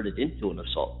converted into an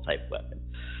assault-type weapon.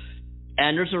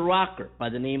 And there's a rocker by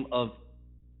the name of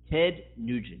Ted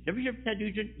Nugent. Ever hear of Ted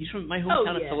Nugent? He's from my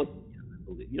hometown of Philadelphia.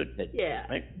 You know Ted,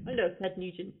 right? I know Ted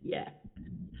Nugent. Yeah.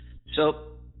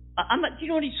 So I'm not. Do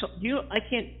you know any? I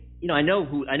can't. I know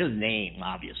the name,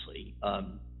 obviously,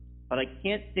 but I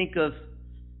can't think of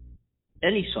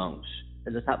any songs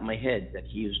at the top of my head that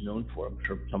he is known for. I'm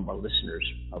sure some of our listeners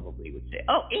probably would say,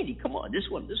 "Oh, Andy, come on, this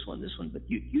one." But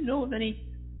do you know of any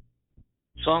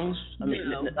songs? I mean,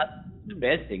 no. Not a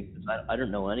bad thing, because I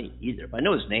don't know any either. But I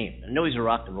know his name. I know he's a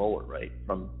rock and roller, right?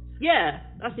 Yeah,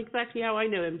 that's exactly how I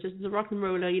know him. Just as a rock and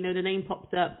roller, the name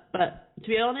popped up. But to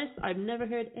be honest, I've never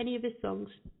heard any of his songs.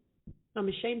 I'm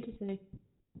ashamed to say.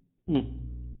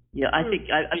 Yeah, I think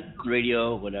I on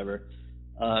radio, whatever.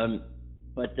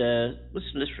 But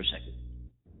listen to this for a second.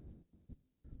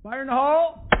 Fire in the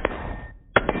hole!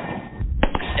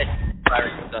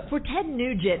 For Ted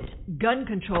Nugent, gun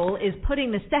control is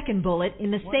putting the second bullet in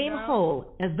the same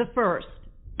hole as the first.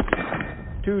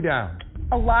 2 down.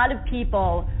 A lot of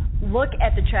people look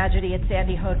at the tragedy at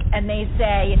Sandy Hook and they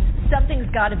say something's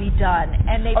got to be done,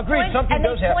 and they point to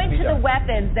the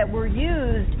weapons that were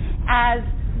used as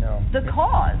the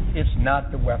cause. It's not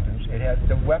the weapons.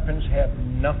 The weapons have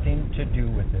nothing to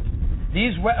do with it.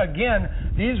 These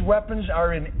weapons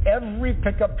are in every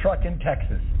pickup truck in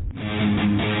Texas.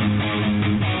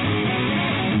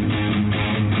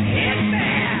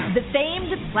 The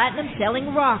famed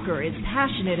platinum-selling rocker is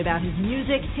passionate about his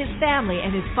music, his family,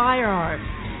 and his firearms.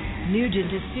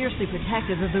 Nugent is fiercely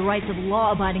protective of the rights of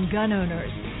law-abiding gun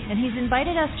owners, and he's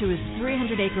invited us to his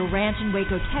 300-acre ranch in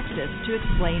Waco, Texas, to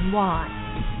explain why.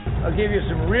 I'll give you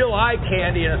some real eye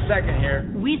candy in a second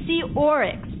here. We see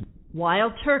oryx,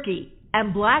 wild turkey,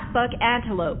 and black buck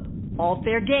antelope, all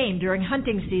fair game during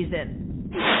hunting season.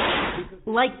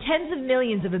 Like tens of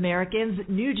millions of Americans,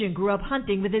 Nugent grew up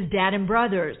hunting with his dad and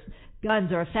brothers.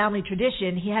 Guns are a family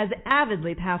tradition he has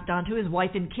avidly passed on to his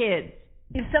wife and kids.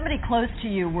 If somebody close to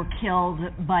you were killed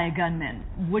by a gunman,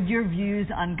 would your views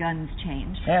on guns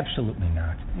change? Absolutely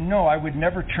not. No, I would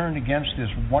never turn against this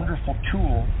wonderful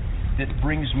tool that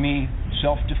brings me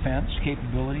self-defense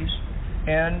capabilities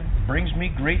and brings me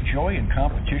great joy in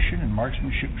competition and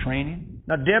marksmanship training.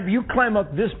 Now, Deb, you climb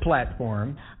up this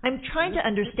platform. I'm trying to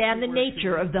understand the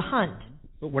nature of the hunt.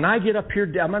 But when I get up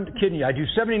here, I'm not kidding you, I do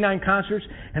 79 concerts,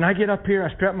 and I get up here,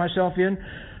 I strap myself in,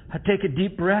 I take a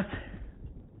deep breath,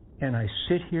 and I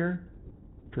sit here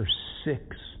for 6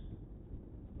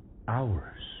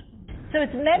 hours. So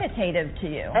it's meditative to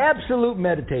you? Absolute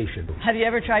meditation. Have you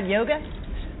ever tried yoga?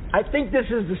 I think this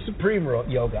is the supreme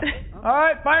yoga. All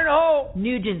right, fire in the hole.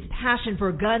 Nugent's passion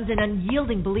for guns and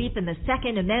unyielding belief in the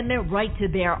Second Amendment right to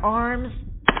bear arms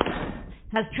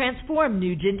has transformed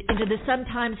Nugent into the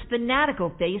sometimes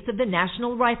fanatical face of the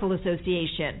National Rifle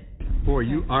Association. Boy,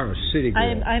 you are a city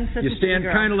girl. I'm such you a city stand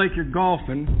girl. kind of like you're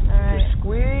golfing. All right. You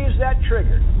squeeze that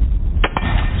trigger.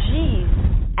 Jeez.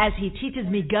 As he teaches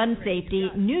me gun safety,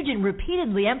 Nugent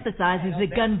repeatedly emphasizes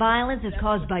that gun violence is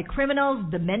caused by criminals,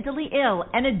 the mentally ill,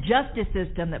 and a justice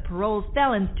system that paroles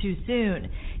felons too soon.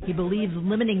 He believes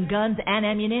limiting guns and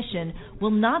ammunition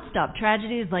will not stop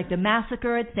tragedies like the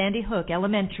massacre at Sandy Hook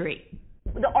Elementary.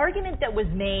 The argument that was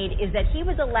made is that he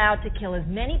was allowed to kill as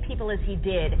many people as he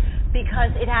did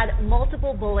because it had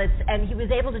multiple bullets and he was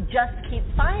able to just keep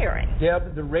firing.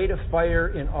 Deb, the rate of fire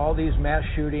in all these mass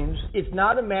shootings, it's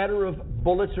not a matter of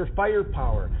bullets or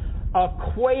firepower. A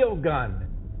quail gun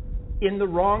in the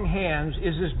wrong hands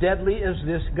is as deadly as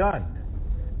this gun.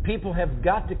 People have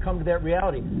got to come to that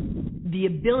reality. The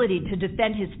ability to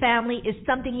defend his family is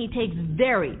something he takes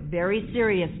very, very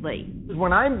seriously.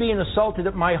 When I'm being assaulted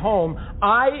at my home,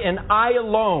 I and I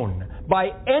alone, by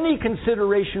any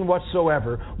consideration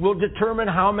whatsoever, will determine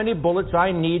how many bullets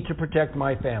I need to protect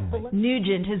my family.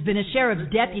 Nugent has been a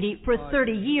sheriff's deputy for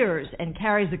 30 years and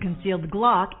carries a concealed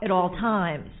Glock at all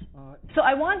times. So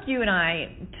I want you and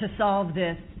I to solve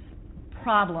this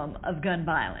problem of gun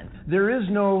violence. There is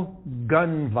no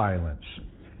gun violence.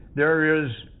 There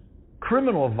is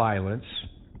criminal violence,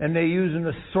 and they use an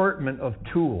assortment of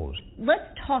tools. Let's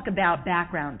talk about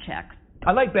background checks.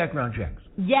 I like background checks.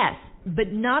 Yes,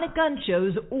 but not at gun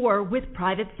shows or with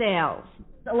private sales.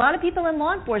 A lot of people in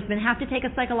law enforcement have to take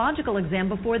a psychological exam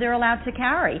before they're allowed to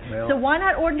carry. Well, so why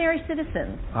not ordinary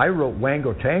citizens? I wrote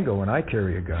Wango Tango when I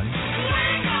carry a gun.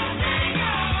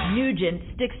 Nugent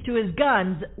sticks to his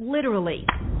guns literally.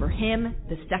 For him,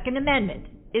 the Second Amendment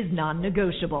is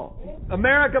non-negotiable.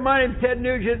 America, my name's Ted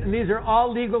Nugent, and these are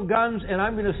all legal guns, and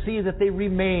I'm going to see that they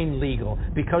remain legal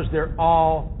because they're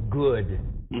all good.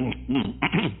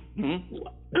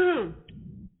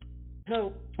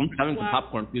 So I'm having some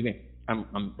popcorn. Excuse me. I'm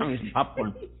having some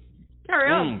popcorn.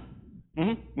 Carry on.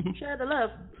 Share the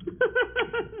love.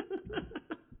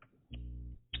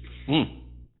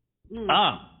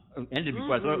 And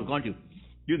before I thought I was going to.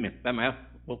 Excuse me. I have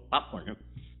popcorn here.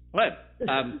 All right.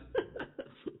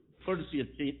 Courtesy of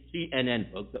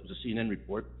CNN, folks. That was a CNN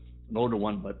report, an older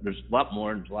one, but there's a lot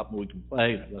more, and there's a lot more we can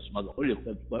play, and I've got some other audio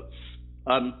clips. But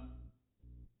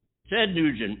Ted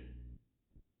Nugent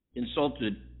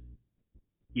insulted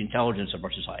the intelligence of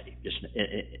our society,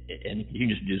 and he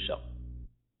continues to do so.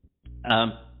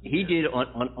 He did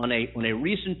on a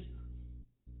recent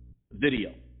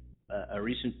video, a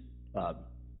recent I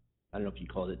don't know if you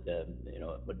call it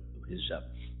but his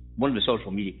one of the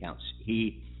social media accounts.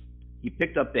 He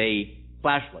picked up a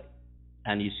flashlight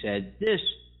and he said, "This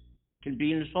can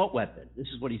be an assault weapon." This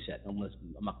is what he said. I'm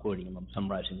not quoting him. I'm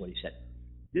summarizing what he said.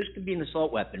 "This could be an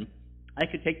assault weapon. I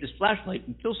could take this flashlight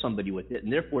and kill somebody with it,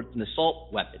 and therefore it's an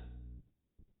assault weapon."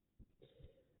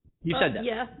 He said that.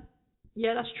 Yeah,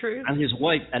 that's true. And his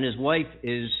wife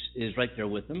is right there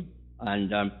with him.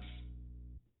 And an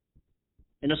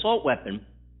assault weapon,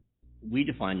 we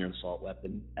define an assault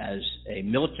weapon as a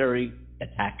military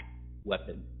attack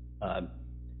weapon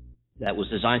that was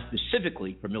designed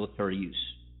specifically for military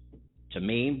use, to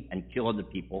maim and kill other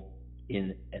people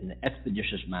in an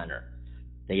expeditious manner.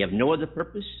 They have no other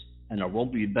purpose, and our world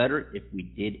would be better if we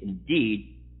did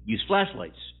indeed use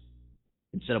flashlights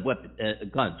instead of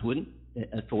guns, wouldn't?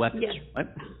 For weapons, right?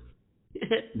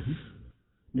 Mm-hmm.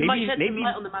 Maybe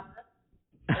light on the matter.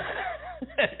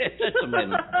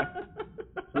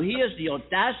 So he has the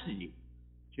audacity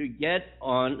to get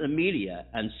on the media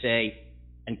and say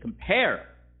and compare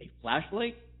a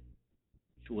flashlight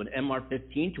to an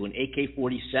MR-15 to an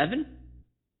AK-47.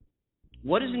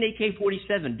 What is an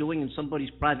AK-47 doing in somebody's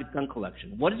private gun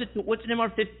collection? What's an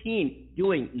MR-15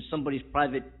 doing in somebody's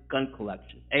private gun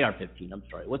collection? AR-15, I'm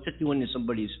sorry. What's it doing in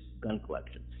somebody's gun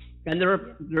collection? And there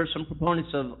are some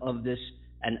proponents of this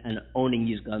and owning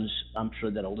these guns, I'm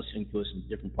sure, that are listening to us in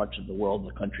different parts of the world and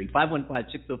the country.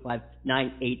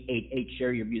 515-605-9888.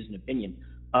 Share your views and opinion.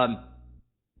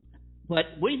 But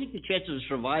what do you think the chances of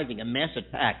surviving a mass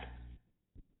attack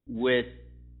with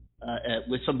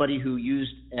somebody who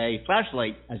used a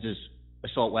flashlight as his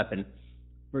assault weapon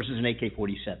versus an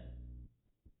AK-47?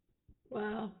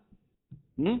 Wow.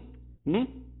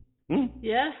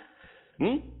 Yeah.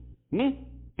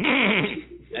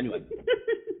 Anyway.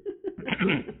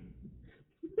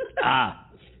 I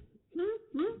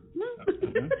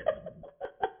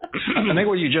think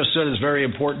what you just said is very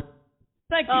important.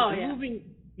 Thank you. Oh, yeah.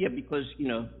 Yeah, because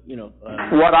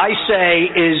What I say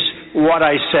is what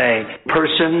I say.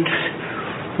 Person,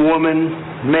 woman,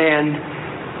 man,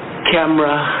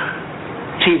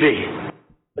 camera, TV.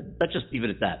 But let's just leave it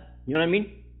at that. You know what I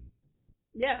mean?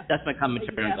 Yeah. That's my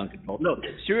commentary on gun control. No,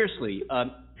 seriously.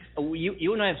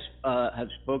 You and I have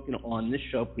spoken on this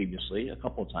show previously, a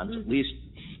couple of times at least,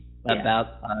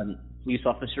 about police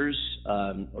officers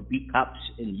or beat cops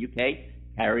in the UK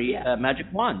carry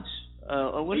magic wands.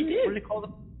 What do they call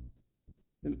them?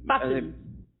 Baton.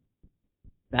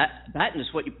 Baton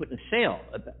is what you put in a sail.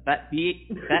 A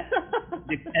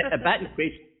baton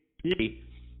creates humidity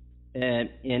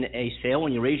in a sail.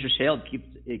 When you raise your sail,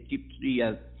 it keeps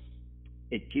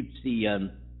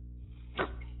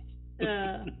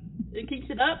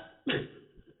it up.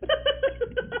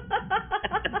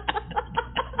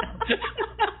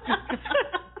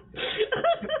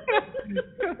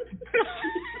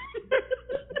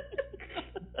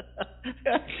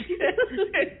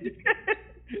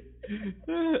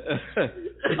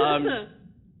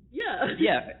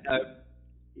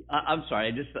 I'm sorry.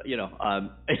 I just okay.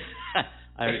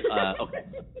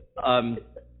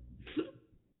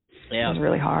 It was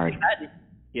really hard.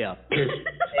 Yeah.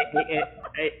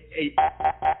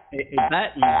 A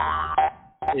batten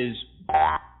is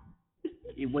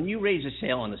when you raise a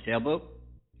sail on a sailboat.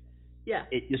 Yeah.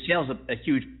 Your sail's a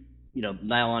huge,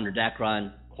 nylon or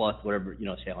Dacron cloth, whatever,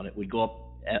 sail on it would go up.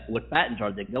 What battens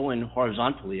are, they go in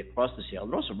horizontally across the sail.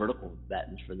 They're also vertical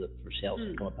battens for sails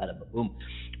that come up out of a boom.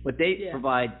 But they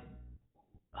provide,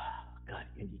 God,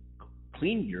 can you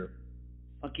clean your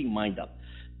fucking mind up?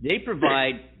 They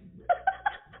provide.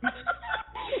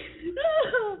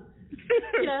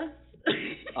 Yeah.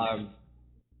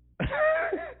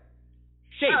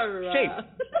 Shape.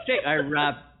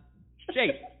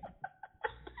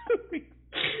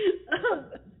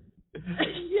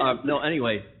 No,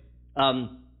 anyway.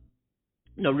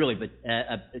 No, really, but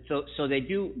so they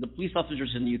do. The police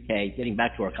officers in the UK, getting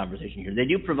back to our conversation here, they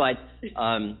do provide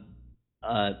a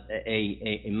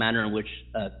manner in which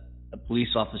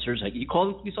police officers, you call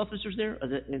them police officers there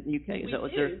in the UK? Is that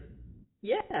what they're?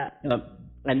 Yeah.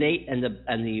 And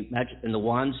the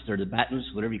wands, or the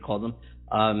battens, whatever you call them,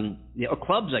 or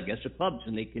clubs, I guess, or clubs,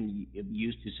 and they can be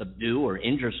used to subdue or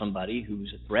injure somebody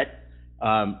who's a threat.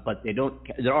 But they don't.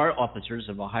 There are officers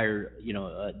of a higher,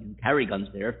 who carry guns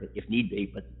there if need be,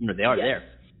 but they are there.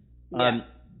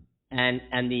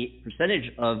 And the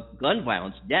percentage of gun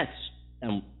violence deaths,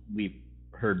 and we've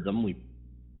heard them, we've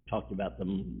talked about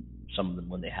them, some of them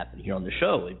when they happen here on the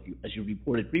show, as you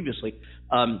reported previously.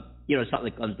 It's not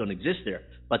like guns don't exist there,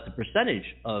 but the percentage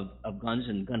of guns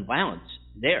and gun violence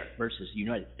there versus the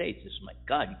United States is, my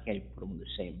God, you can't even put them on the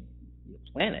same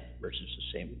planet versus the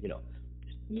same,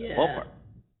 ballpark.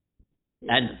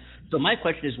 Yeah. And so my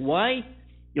question is, why?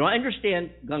 I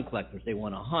understand gun collectors, they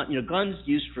want to hunt. Guns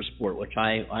used for sport, which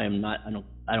I am not.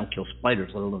 I don't kill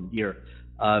spiders, let alone deer.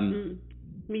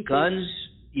 Me too. Guns,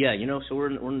 so we're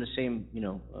in the same,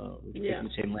 we're speaking the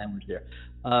same language there.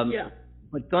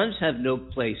 But guns have no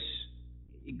place.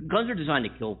 Guns are designed to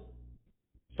kill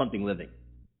something living.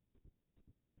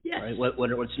 Yes. Right?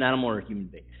 Whether it's an animal or a human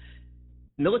being.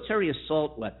 Military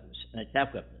assault weapons and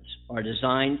attack weapons are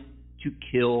designed to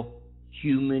kill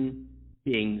human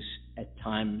beings at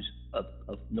times of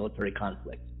military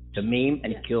conflict, to maim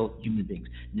and kill human beings.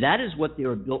 That is what they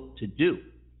were built to do,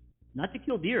 not to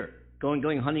kill deer.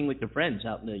 Going hunting with your friends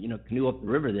out in the canoe up the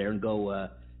river there and go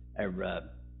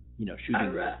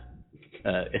shooting.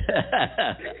 I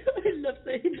love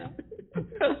saying that.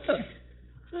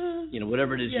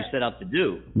 Whatever it is you set out to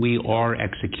do. We are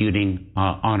executing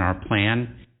on our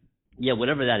plan. Yeah,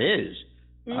 whatever that is.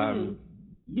 You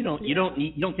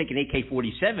don't take an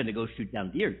AK-47 to go shoot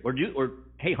down deer, or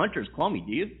hey, hunters, call me.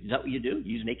 Do you? Is that what you do?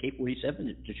 You use an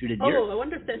AK-47 to shoot a deer? Oh, I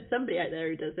wonder if there's somebody out there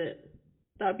who does it.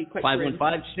 That would be quite.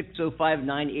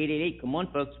 515-605-9888. Come on,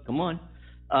 folks. Come on.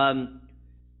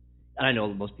 I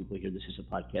know most people hear this as a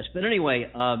podcast, but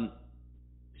anyway.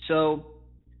 So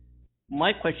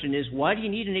my question is, why do you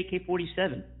need an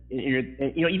AK-47? Even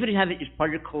if you have it as part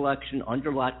of your collection,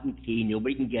 under lock and key,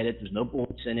 nobody can get it, there's no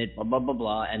bullets in it, blah, blah, blah,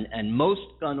 blah. And most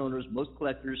gun owners, most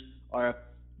collectors are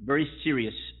very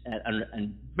serious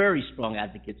and very strong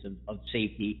advocates of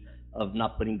safety, of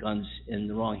not putting guns in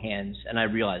the wrong hands. And I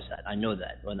realize that. I know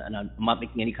that. And I'm not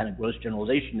making any kind of gross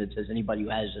generalization that says anybody who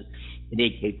has an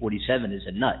AK-47 is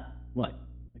a nut. What?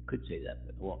 I could say that,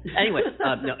 but I won't. Anyway,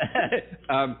 no.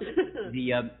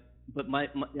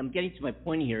 I'm getting to my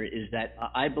point here is that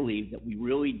I believe that we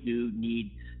really do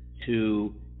need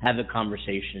to have a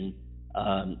conversation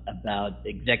about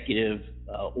executive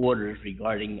orders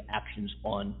regarding actions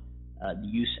on the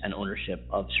use and ownership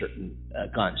of certain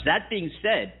guns. That being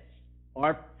said,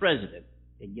 our president,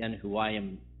 again, who I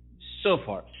am so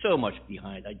much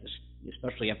behind,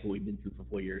 especially after what we've been through for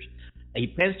 4 years, he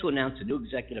plans to announce a new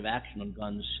executive action on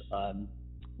guns on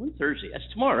Thursday. That's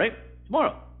tomorrow, right?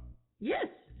 Tomorrow. Yes.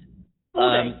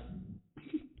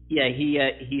 Yeah,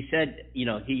 he said,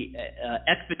 he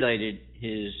expedited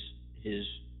his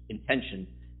intention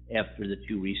after the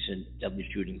two recent deadly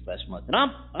shootings last month. And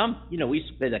I'm we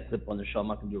used to play that clip on the show. I'm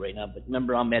not going to do it right now, but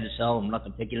remember, I'm mad as hell. I'm not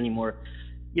going to take it anymore.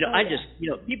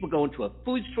 People go into a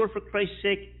food store, for Christ's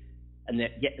sake, and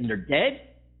they're dead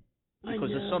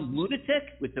because of some lunatic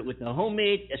with a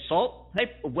homemade assault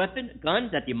type of weapon, gun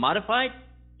that they modified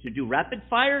to do rapid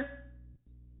fire,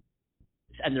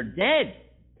 and they're dead.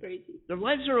 Crazy. Their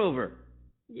lives are over.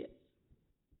 Yes.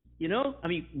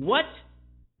 What?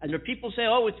 And there are people say,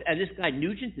 and this guy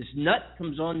Nugent, this nut,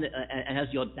 comes on and has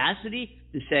the audacity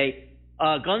to say,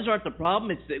 guns aren't the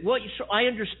problem. I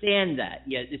understand that.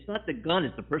 Yeah, it's not the gun;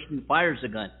 it's the person who fires the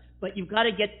gun. But you've got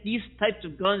to get these types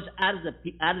of guns out of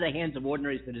the hands of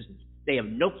ordinary citizens. They have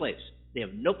no place. They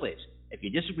have no place. If you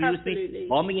disagree with me,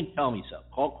 call me and tell me so.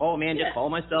 Call Amanda. Yeah. Call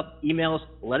myself. Email us.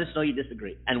 Let us know you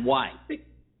disagree and why.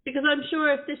 Because I'm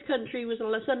sure if this country was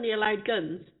suddenly allowed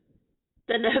guns,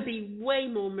 then there'd be way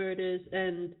more murders,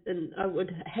 and I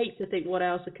would hate to think what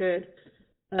else occurred.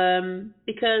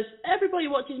 Because everybody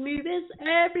watches movies,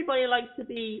 everybody likes to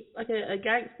be like a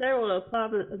gangster or a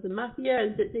part of the mafia,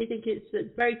 and they think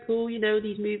it's very cool,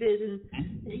 these movies, and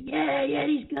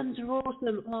these guns are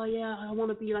awesome. Oh yeah, I want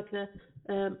to be like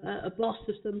a boss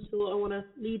of some sort. I want to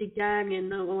lead a gang,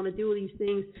 and I want to do all these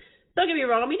things. Don't get me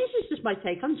wrong, this is just my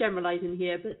take. I'm generalizing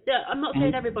here, but I'm not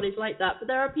saying everybody's like that, but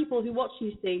there are people who watch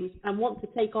these things and want to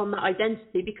take on that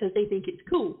identity because they think it's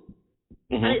cool.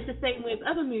 Mm-hmm. And it's the same with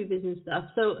other movies and stuff.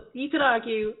 So you could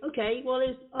argue, okay, well,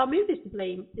 is our movies to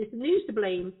blame? Is the news to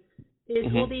blame? Is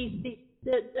all these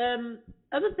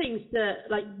other things that,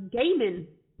 like gaming,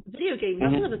 video games,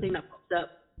 that's another thing that pops up.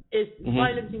 Is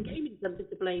violence in gaming something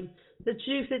to blame? The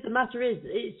truth of the matter is,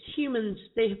 it's humans.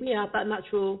 We have that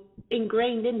natural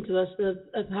ingrained into us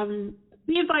of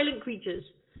being violent creatures.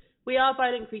 We are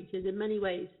violent creatures in many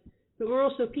ways, but we're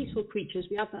also peaceful creatures.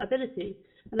 We have that ability.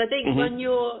 And I think when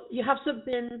you have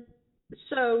something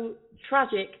so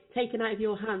tragic taken out of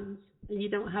your hands and you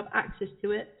don't have access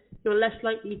to it, you're less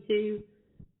likely to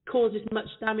cause as much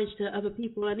damage to other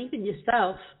people and even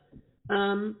yourself.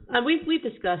 And we've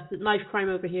discussed that knife crime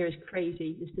over here is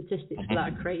crazy. The statistics for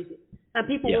that are crazy. And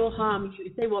people will harm you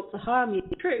if they want to harm you.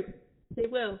 It's true. They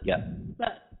will. Yeah.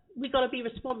 But we've got to be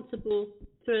responsible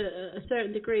to a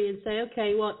certain degree and say,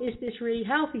 okay, well, is this really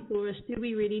healthy for us? Do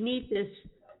we really need this?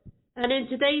 And in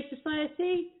today's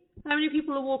society, how many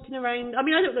people are walking around? I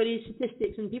don't know these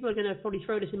statistics, and people are going to probably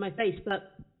throw this in my face,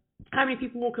 but how many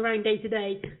people walk around day to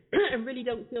day and really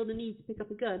don't feel the need to pick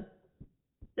up a gun?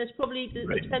 There's probably the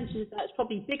percentage that's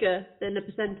probably bigger than the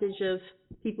percentage of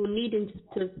people needing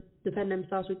to defend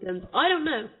themselves with guns. I don't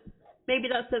know. Maybe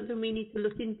that's something we need to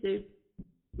look into.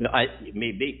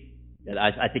 Maybe.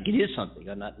 I think it is something.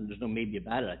 There's no maybe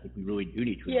about it. I think we really do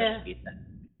need to investigate that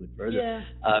a bit further.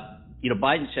 Yeah.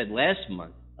 Biden said last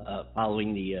month,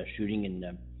 following the shooting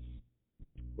in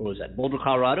Boulder,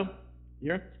 Colorado,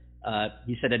 here.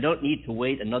 He said, I don't need to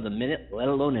wait another minute, let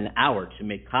alone an hour, to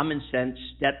make common sense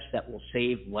steps that will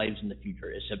save lives in the future.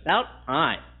 It's about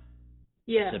time.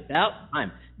 Yeah. It's about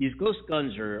time. These ghost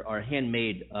guns are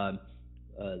handmade,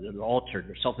 they're altered,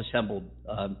 they're self-assembled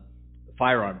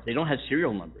firearms. They don't have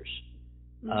serial numbers.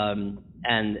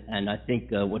 And I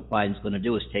think what Biden's going to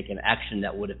do is take an action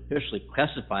that would officially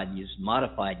classify these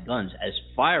modified guns as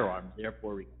firearms,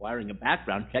 therefore requiring a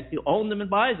background check to own them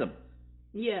and buy them.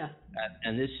 Yeah.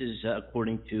 And this is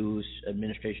according to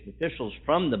administration officials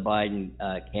from the Biden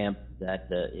camp that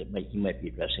he might be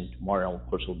addressing tomorrow. Of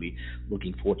course, we'll be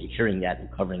looking forward to hearing that and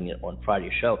covering it on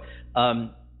Friday's show.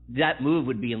 That move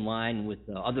would be in line with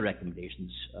other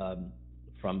recommendations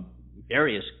from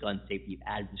various gun safety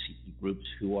advocacy groups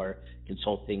who are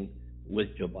consulting with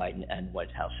Joe Biden and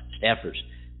White House staffers.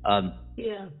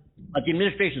 But the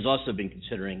administration has also been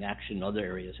considering action in other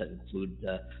areas that include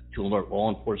to alert law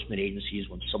enforcement agencies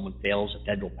when someone fails a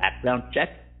federal background check.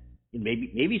 And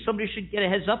maybe somebody should get a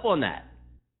heads up on that.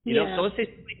 You know, so let's say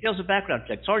somebody fails a background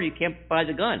check. Sorry, you can't buy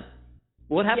the gun.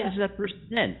 Well, what happens to that person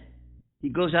then? He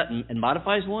goes out and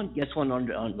modifies one, gets one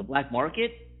on the black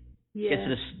market, gets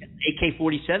an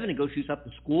AK-47 and goes shoots up a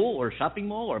school or a shopping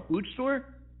mall or a food store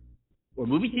or a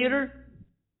movie theater.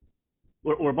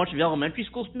 or a bunch of elementary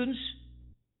school students?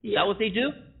 Is that what they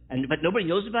do? But nobody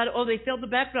knows about it? Oh, they failed the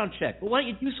background check. Well, why don't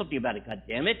you do something about it,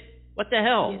 goddammit? What the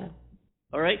hell? Yeah.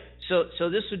 All right? So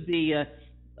this would be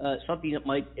something that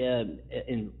might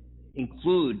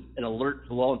include an alert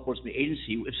to law enforcement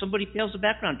agency if somebody fails a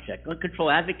background check. Gun control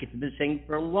advocates have been saying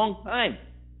for a long time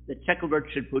that tech alerts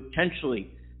should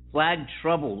potentially flag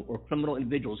trouble or criminal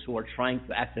individuals who are trying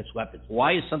to access weapons.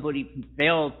 Why is somebody who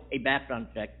failed a background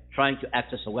check trying to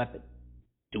access a weapon?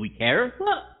 Do we care?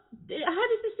 Well, how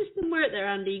does the system work there,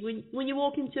 Andy? When you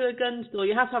walk into a gun store,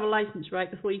 you have to have a license,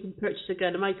 right, before you can purchase a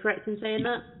gun. Am I correct in saying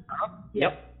that?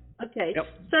 Yep. Okay. Yep.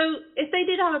 So if they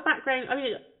did have a background,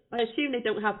 I assume they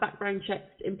don't have background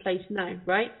checks in place now,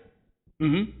 right?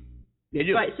 Mm-hmm. They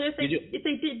do. Right. So if they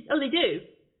did, oh, they do.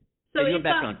 So they do a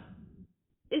background.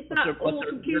 Is that all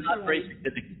computerized? They're not very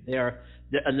significant.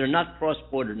 They're not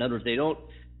cross-border. In other words, they don't.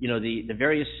 The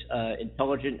various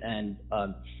intelligence and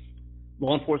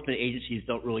law enforcement agencies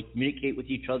don't really communicate with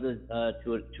each other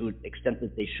to an extent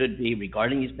that they should be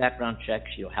regarding these background checks.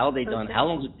 How are they done? How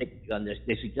long does it take to gun this?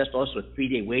 They suggest also a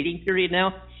 3-day waiting period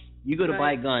now. You go to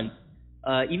buy a gun,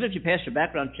 even if you pass your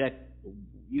background check,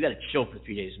 you got to chill for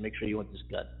 3 days and make sure you want this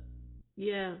gun.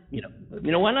 Yeah.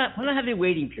 Why not have a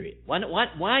waiting period? Why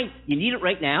you need it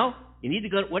right now? You need the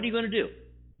gun. What are you going to do?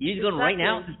 You need the gun right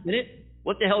now, this minute?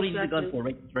 What the hell do you need the gun for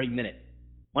right this very minute?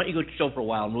 Why don't you go chill for a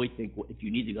while and really think if you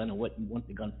need the gun and what you want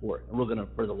the gun for? And we're going to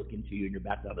further look into you and your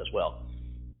background as well.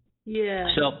 Yeah.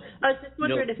 So I was just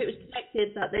wondering if it was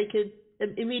connected that they could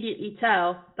immediately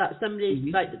tell that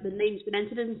somebody's like the name's been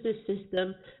entered into this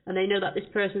system and they know that this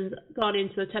person's gone in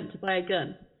to attempt to buy a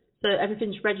gun. So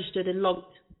everything's registered and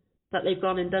logged that they've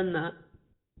gone and done that.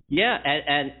 Yeah,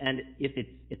 and if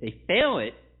they fail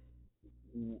it,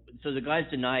 so the guy's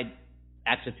denied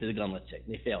access to the gun, let's say,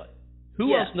 and they fail it.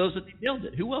 Who else knows that they failed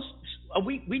it? Who else?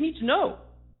 We need to know.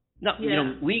 No,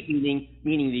 we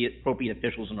meaning the appropriate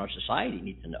officials in our society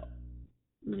need to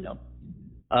know.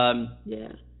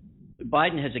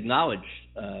 Biden has acknowledged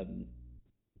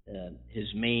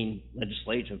his main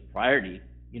legislative priority,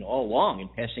 all along in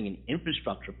passing an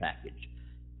infrastructure package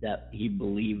that he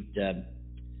believed, the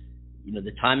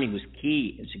timing was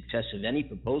key in success of any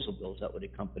proposal bills that would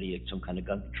accompany some kind of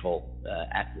gun control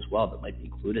act as well that might be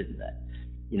included in that.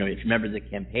 If you remember the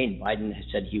campaign, Biden has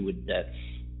said he would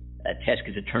task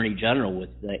his attorney general with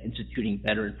instituting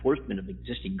better enforcement of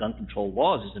existing gun control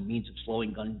laws as a means of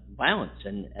slowing gun violence.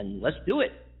 And let's do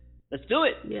it. Let's do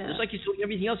it. Yeah. Just like he's doing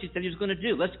everything else he said he was going to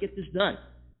do. Let's get this done.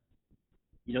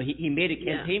 He made a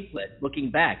campaign pledge looking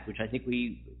back, which I think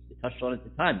we touched on at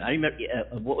the time. I remember,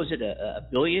 what was it, $1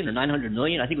 billion or $900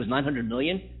 million? I think it was $900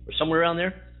 million or somewhere around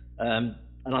there.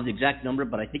 I don't have the exact number,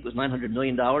 but I think it was $900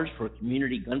 million for a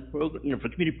community gun program, for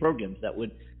community programs that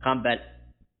would combat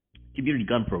community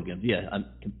gun programs. Yeah,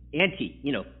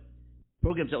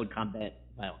 programs that would combat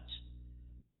violence.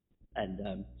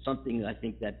 And something I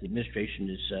think that the administration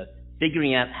is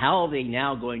figuring out how are they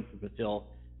now going to fulfill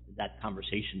that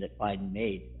conversation that Biden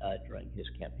made during his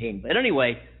campaign. But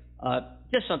anyway,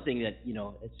 just something that,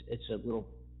 it's a little,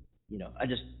 you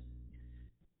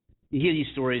hear these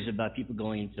stories about people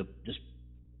going into just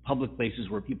public places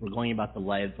where people are going about their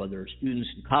lives, whether students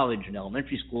in college and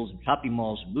elementary schools and shopping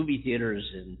malls and movie theaters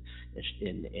and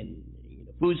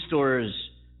food stores,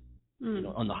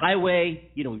 on the highway.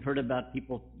 We've heard about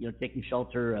people, taking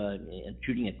shelter and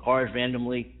shooting at cars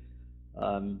randomly.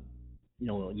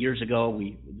 Years ago,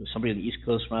 somebody on the East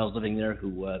Coast when I was living there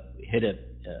who hit a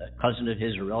cousin of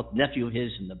his or nephew of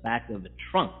his in the back of a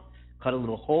trunk, cut a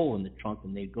little hole in the trunk,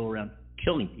 and they'd go around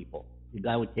killing people. The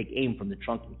guy would take aim from the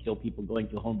trunk and kill people going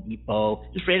to Home Depot,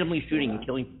 just randomly shooting and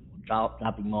killing people,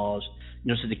 shopping malls.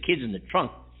 So the kid's in the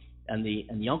trunk, and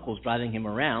the uncle's driving him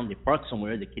around. They park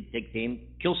somewhere. The kid takes aim,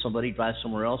 kills somebody, drives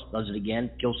somewhere else, does it again,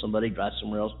 kills somebody, drives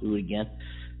somewhere else, do it again.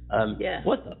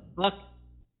 What the fuck?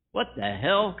 What the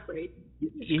hell?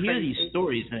 You hear these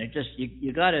stories, and it just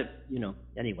you gotta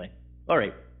anyway. All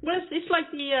right. Well, it's like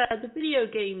the video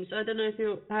games. I don't know if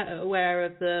you're aware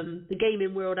of the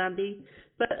gaming world, Andy,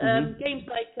 but games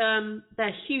like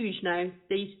they're huge now.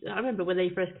 I remember when they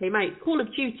first came out. Call of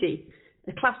Duty,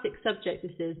 a classic subject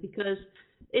this is, because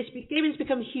gaming's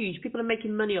become huge. People are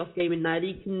making money off gaming now.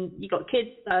 You got kids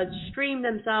that stream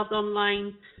themselves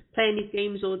online, playing these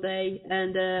games all day,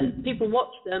 and people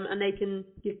watch them, and they can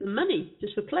give them money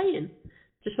just for playing,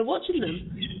 just for watching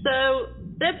them. So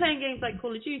they're playing games like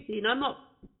Call of Duty, and I'm not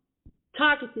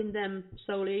targeting them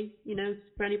solely,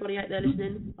 for anybody out there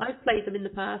listening. I've played them in the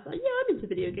past. I'm into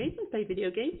video games. I play video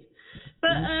games. But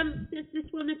this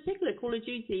one in particular, Call of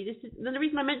Duty, and the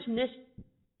reason I mention this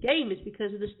game is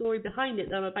because of the story behind it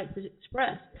that I'm about to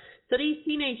express. So these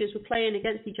teenagers were playing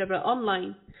against each other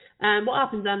online, and what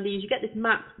happens, Andy, is you get this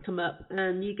map come up,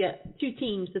 and you get two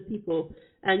teams of people,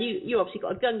 and you obviously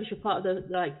got a gun because you're part of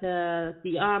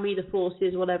the army, the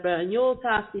forces, whatever, and your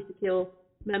task is to kill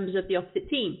members of the opposite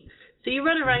team. So you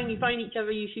run around, you find each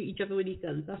other, you shoot each other with these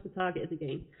guns. That's the target of the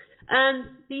game. And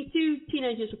these two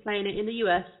teenagers were playing it in the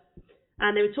US,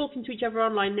 and they were talking to each other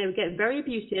online. They were getting very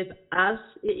abusive, as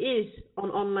it is on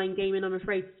online gaming, I'm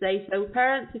afraid to say. So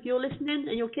parents, if you're listening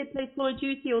and your kid plays Call of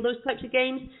Duty or those types of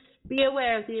games, be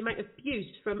aware of the amount of abuse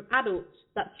from adults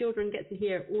that children get to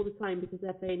hear all the time because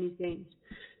they're playing these games.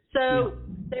 So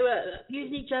they were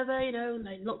abusing each other,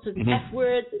 like lots of F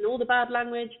words and all the bad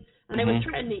language, and they were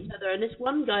threatening each other. And this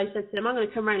one guy said to him, "I'm going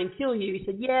to come around and kill you." He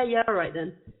said, yeah, all right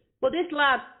then. Well, this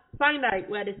lad found out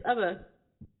where this other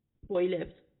boy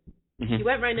lived. He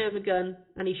went round there with a gun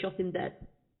and he shot him dead.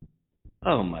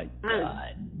 Oh my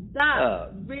God.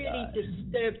 That really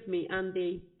disturbed me,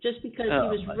 Andy, just because he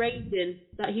was raging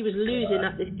that he was losing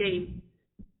at this game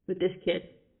with this kid.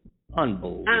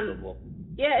 Unbelievable. And,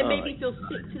 it made me feel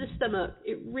sick to the stomach.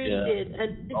 It really did.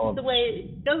 And this is the way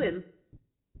it's going.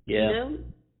 Yeah.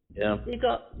 Yeah. You've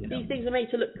got these things are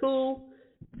made to look cool.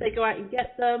 They go out and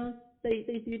get them. They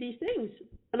do these things.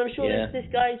 And I'm sure this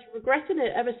guy's regretting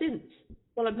it ever since.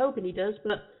 Well, I'm hoping he does,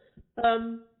 but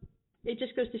it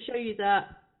just goes to show you that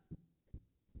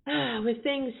with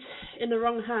things in the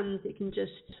wrong hands, it can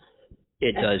just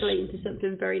escalate into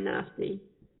something very nasty.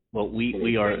 Well,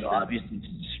 we are obviously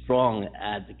strong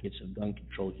advocates of gun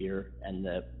control here, and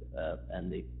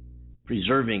the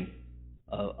preserving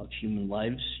of human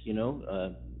lives. And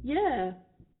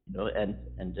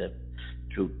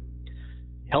through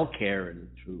healthcare and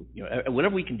through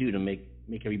whatever we can do to make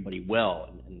everybody well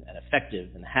and effective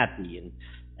and happy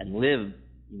and live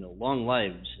long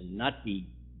lives and not be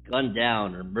gunned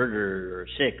down or murdered or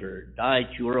sick or die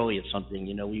too early of something.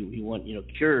 We want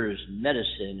cures and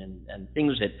medicine and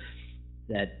things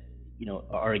that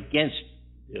are against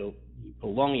the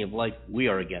prolonging of life. We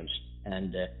are against,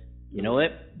 and you know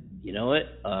it.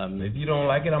 If you don't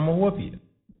like it, I'm gonna whoop you.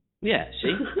 Yeah.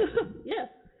 See. Yeah.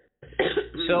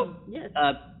 So. Yes.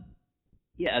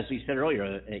 As we said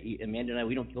earlier, Amanda and I,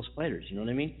 we don't kill spiders. You know what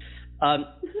I mean?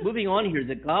 Moving on here,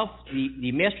 the golf,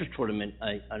 the Masters tournament.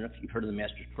 I don't know if you've heard of the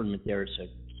Masters tournament. There, it's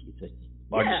the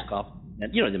largest golf.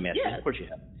 You know the Masters, of course you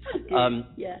have.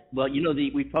 Well,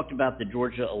 we've talked about the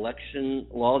Georgia election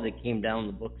law that came down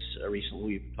the books recently.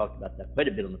 We've talked about that quite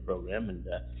a bit on the program, and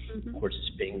of course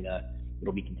it's being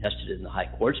it'll be contested in the high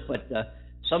courts. But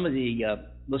some of the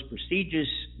most prestigious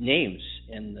names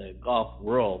in the golf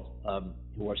world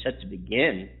who are set to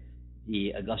begin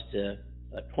the Augusta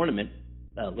tournament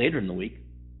later in the week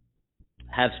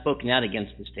have spoken out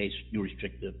against the state's new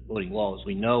restrictive voting laws.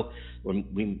 We know, or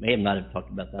we may have not have talked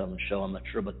about that on the show, I'm not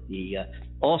sure, but the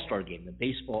All-Star game, the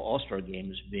baseball All-Star game,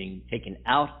 is being taken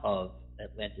out of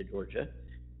Atlanta, Georgia,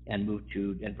 and moved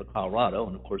to Denver, Colorado.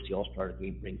 And of course, the All-Star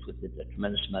game brings with it a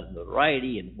tremendous amount of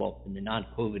notoriety, and in the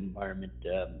non-COVID environment,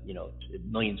 it's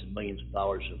millions and millions of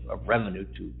dollars of revenue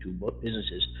to both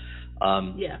businesses.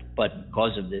 But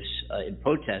because of this, in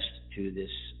protest to this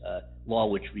law,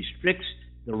 which restricts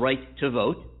the right to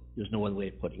vote, there's no other way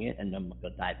of putting it, and I'm not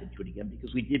going to dive into it again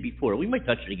because we did before. We might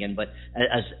touch it again, but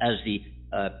as the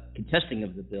contesting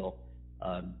of the bill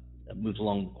moves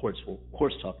along the courts, we'll of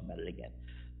course talk about it again.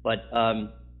 But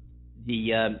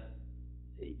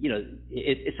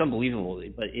it's unbelievable.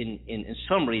 But in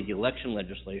summary, the election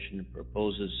legislation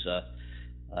proposes,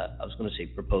 I was going to say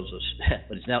proposes,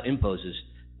 but it now imposes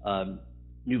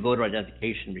new voter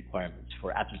identification requirements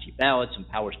for absentee ballots,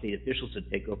 empower state officials to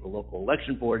take over local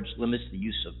election boards, limits the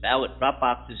use of ballot drop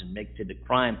boxes, and makes it a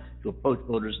crime to approach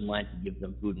voters in line to give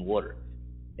them food and water.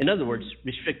 In other words,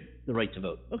 restrict the right to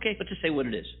vote. Okay, let's just say what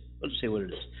it is.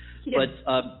 Yeah. But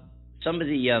some of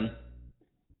the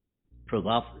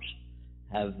pro-golfers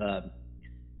have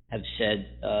said,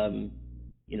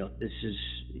 this is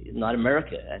not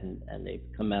America, and they've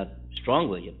come out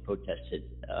strongly and protested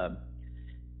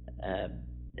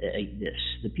this.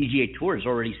 The PGA Tour has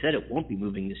already said it won't be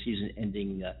moving the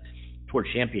season-ending Tour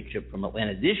Championship from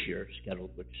Atlanta this year,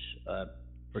 scheduled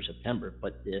for September,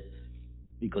 but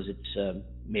because it's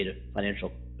made a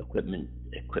financial commitment,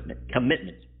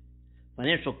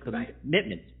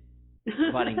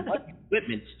 providing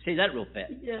equipment. Say that real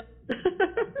fast. Yeah.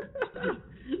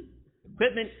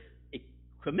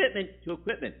 Commitment to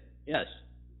equipment. Yes.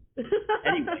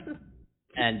 Anyway,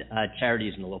 and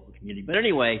charities in the local community. But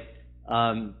anyway,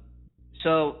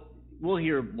 so we'll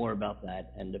hear more about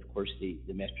that, and of course the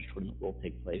Masters tournament will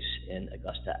take place in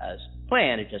Augusta as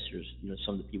planned. It just there's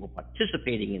some of the people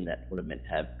participating in that tournament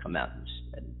have come out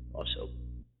and also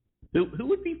who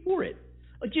would be for it.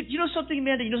 Do you know something,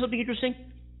 Amanda? You know something interesting?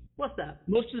 What's that?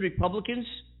 Most of the Republicans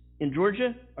in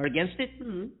Georgia are against it.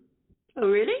 Mm-hmm. Oh,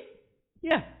 really?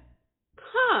 Yeah.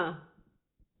 Huh.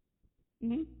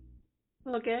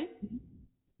 Mm-hmm. Okay.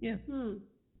 Yeah.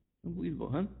 Unbelievable,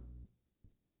 huh?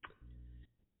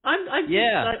 I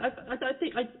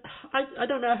think I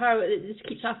don't know how this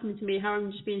keeps happening to me. How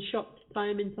I'm just being shocked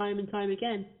time and time and time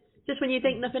again. Just when you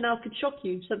think nothing else could shock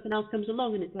you, something else comes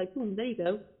along, and it's like, boom, there you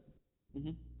go. Mm-hmm.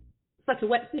 It's like a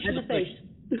wet fish in the face.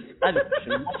 I have a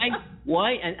question.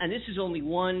 Why? And this is only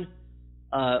one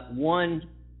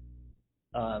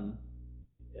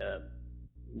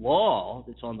law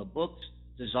that's on the books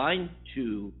designed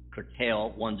to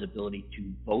curtail one's ability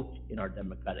to vote in our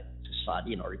democratic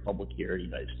society, in our republic here in the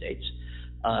United States.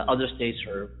 Other states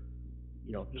are,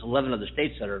 there's 11 other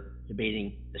states that are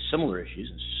debating the similar issues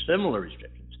and similar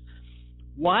restrictions.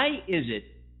 Why is it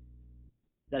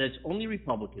that it's only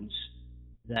Republicans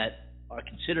that are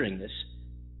considering this,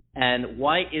 and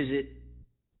why is it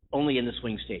only in the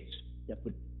swing states that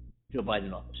put Joe Biden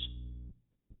in office?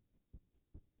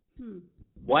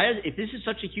 Why, if this is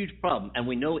such a huge problem, and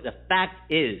we know the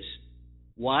fact is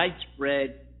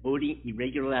widespread voting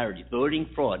irregularity, voting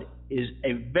fraud is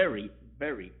a very,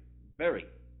 very, very,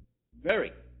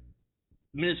 very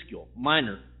minuscule,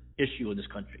 minor issue in this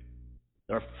country.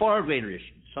 There are far greater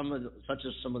issues, such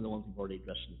as some of the ones we've already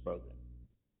addressed in the program.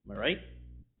 Am I right?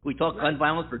 Can we talk gun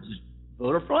violence versus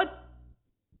voter fraud?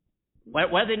 Why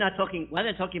are they not talking? Why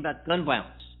are they talking about gun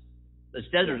violence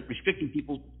instead of restricting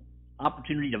people's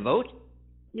opportunity to vote?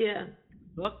 Yeah.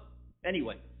 Look,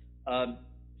 anyway,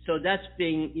 so that's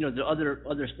being, the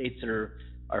other states that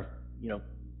are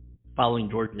following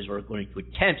Georgia's or are going to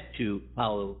attempt to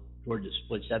follow Georgia's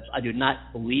footsteps. I do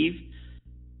not believe,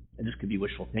 and this could be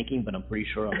wishful thinking, but I'm pretty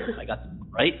sure I got them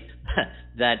right,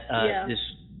 that this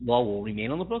law will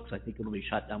remain on the books. I think it will be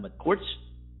shot down by the courts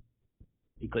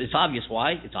because it's obvious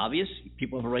why. It's obvious.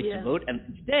 People have a right to vote. And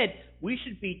instead, we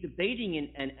should be debating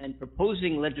and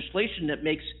proposing legislation that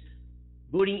makes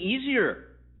voting easier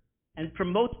and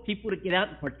promotes people to get out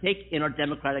and partake in our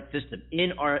democratic system,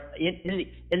 in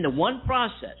the one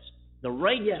process, the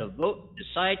right to vote,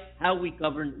 decide how we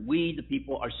govern, we the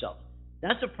people ourselves.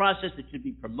 That's a process that should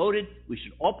be promoted. We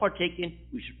should all partake in.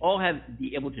 We should all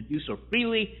be able to do so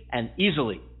freely and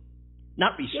easily,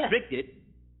 not restricted.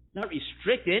 Not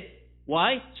restricted.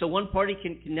 Why? So one party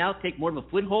can now take more of a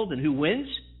foothold in who wins.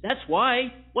 That's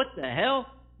why. What the hell?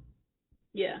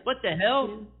 Yeah. What the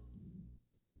hell?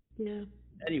 Yeah.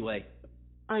 Anyway.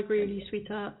 I agree with you,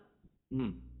 sweetheart.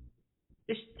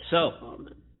 So,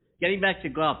 getting back to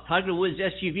golf, Tiger Woods'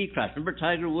 SUV crash. Remember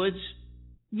Tiger Woods?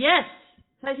 Yes.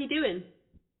 How's he doing?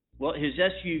 Well, his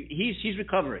SUV, he's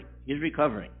recovering. He's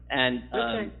recovering. And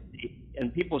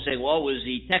and people say, well, was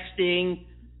he texting?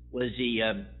 Was he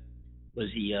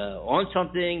on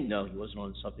something? No, he wasn't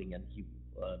on something, and he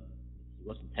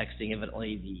wasn't texting.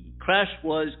 Evidently, the crash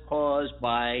was caused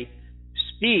by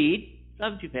speed,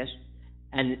 driving too fast,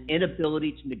 and an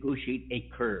inability to negotiate a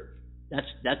curve.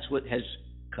 That's what has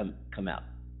come out.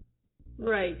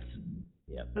 Right.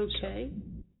 Yeah. Okay.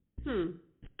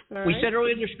 We said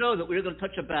earlier in the show that we were going to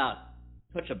touch about.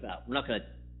 We're not going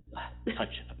to touch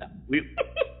about.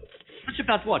 Touch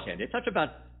about what, Andy? Touch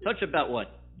about what?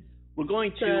 We're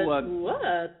going to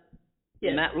what?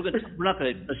 Yeah. Matt, we're not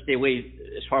going to stay away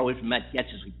as far away from Matt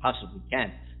Gaetz as we possibly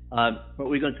can. But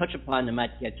we're going to touch upon the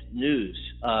Matt Gaetz news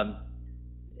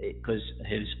because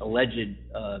his alleged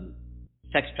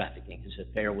sex trafficking, his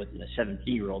affair with a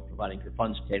 17-year-old, providing her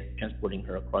funds, transporting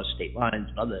her across state lines,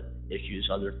 and other issues,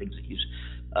 other things that he's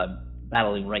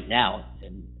battling right now.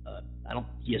 And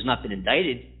he has not been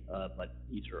indicted, but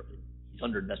he's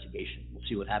under investigation. We'll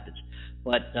see what happens.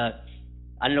 But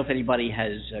I don't know if anybody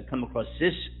has come across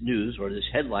this news or this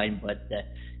headline, but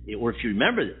or if you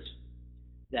remember this,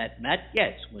 that Matt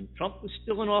Gaetz, when Trump was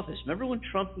still in office, remember when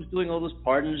Trump was doing all those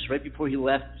pardons right before he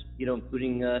left,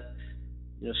 including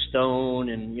Stone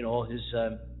and all his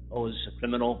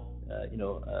criminal,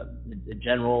 the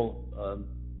general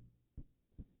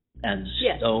and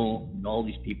Stone and all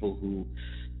these people who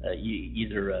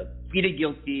either pleaded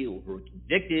guilty or were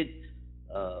convicted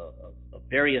of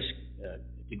various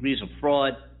degrees of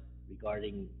fraud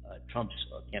regarding Trump's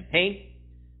campaign.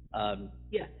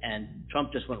 And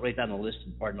Trump just went right down the list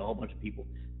and pardoned a whole bunch of people.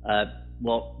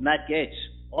 Well, Matt Gaetz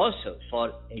also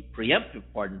sought a preemptive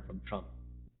pardon from Trump,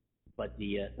 but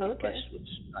the request was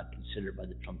not considered by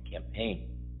the Trump campaign.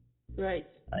 Right.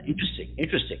 Interesting.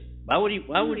 Why would he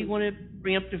want to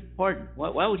bring up the pardon?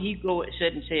 Why would he go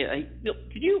ahead and say,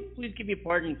 "Could you please give me a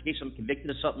pardon in case I'm convicted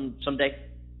of something someday?"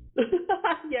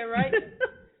 Yeah, right.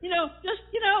 You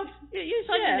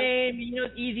sign your name.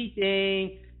 Easy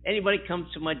thing. Anybody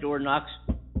comes to my door, knocks.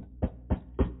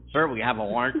 Sir, we have a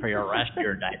warrant for your arrest.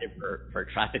 You're indicted for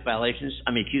traffic violations.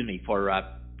 For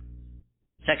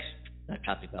sex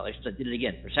traffic violations. I did it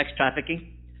again, for sex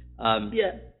trafficking.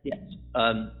 Yes.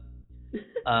 Can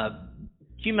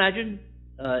you imagine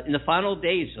in the final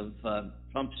days of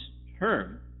Trump's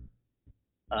term,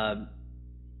 there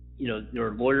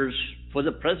are lawyers for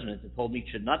the president that told me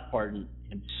he should not pardon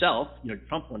himself.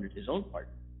 Trump wanted his own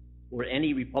pardon, or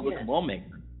any Republican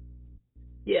lawmaker.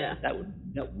 Yeah. That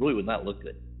really would not look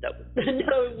good. That would.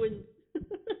 No, it wouldn't.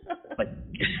 but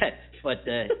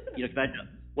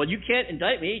well, you can't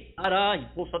indict me. Ta-da! He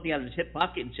pulled something out of his hip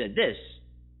pocket and said,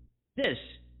 "This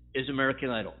is American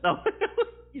Idol." No.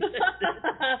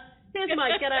 Here's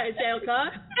my get out of jail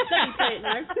card. Let me say it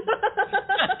now.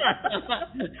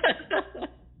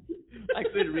 I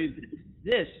couldn't read it.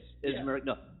 This is American.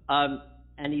 No.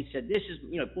 And he said, "This is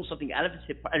pull something out of his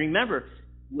hip pocket." And remember,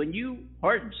 when you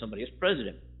pardon somebody as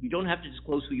president, you don't have to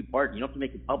disclose who you pardon. You don't have to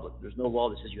make it public. There's no law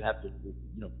that says you have to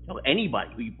tell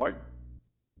anybody who you pardon.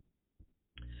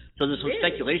 So there's some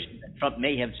speculation that Trump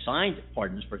may have signed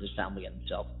pardons for his family and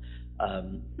himself,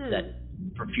 that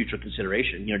for future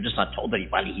consideration. Just not told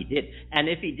anybody he did. And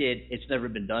if he did, it's never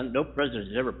been done. No president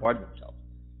has ever pardoned himself.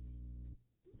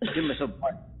 Give myself a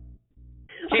pardon.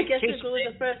 I guess it's only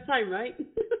the first time, right?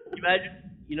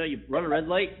 Imagine, you run a red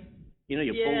light. You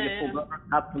pull up,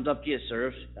 cop comes up to you,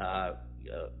 serves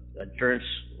insurance,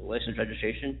 license,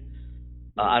 registration.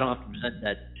 I don't have to present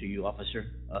that to you, officer.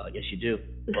 Yes, you do.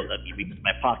 Well, let me reach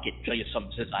my pocket and tell you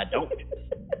something says I don't.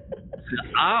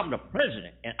 I'm the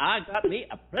president, and I got me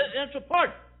a presidential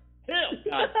pardon. Hell,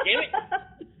 God damn it.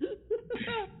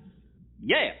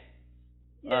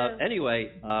 Yeah.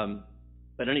 Anyway,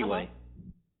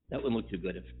 that wouldn't look too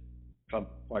good if Trump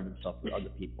pardoned himself for other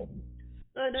people.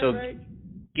 I know, right?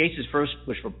 Gates' first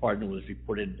push for pardon was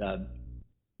reported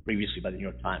previously by the New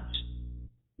York Times,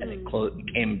 and it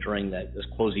came during those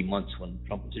closing months when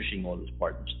Trump was issuing all those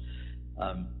pardons.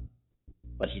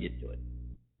 But he did do it.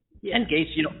 Yeah. And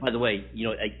Gates, by the way,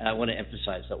 I want to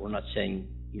emphasize that we're not saying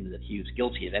that he was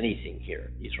guilty of anything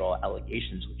here. These are all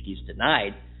allegations which he's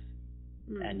denied,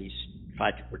 and he's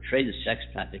tried to portray the sex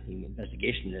trafficking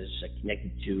investigation as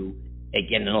connected to,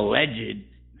 again, an alleged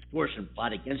extortion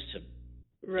plot against him.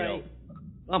 Right.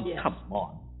 Come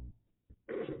on.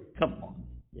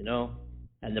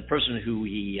 And the person who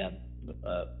he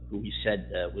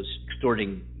said was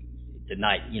extorting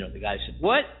denied. The guy said,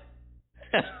 "What?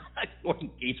 I'm not extorting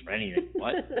Gates for anything.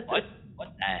 What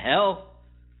the hell?"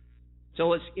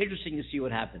 So it's interesting to see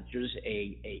what happens. There's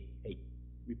a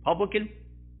Republican,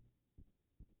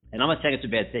 and I'm not saying it's a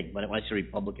bad thing, but when I say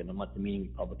Republican, I'm not demeaning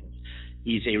Republicans.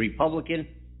 He's a Republican,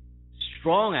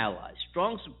 strong ally,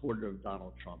 strong supporter of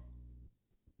Donald Trump.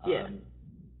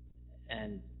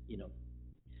 And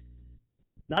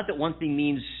not that one thing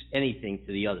means anything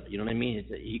to the other. You know what I mean?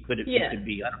 He could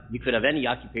be. He could have any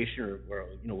occupation or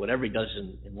whatever he does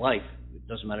in life. It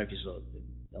doesn't matter if he's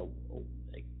a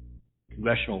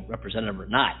congressional representative or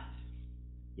not.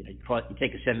 You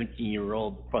take a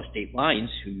 17-year-old across state lines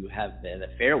who you have an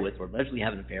affair with, or allegedly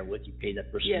have an affair with. You pay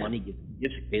that person money, give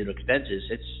gifts, pay their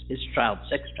expenses. It's child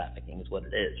sex trafficking, is what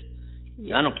it is.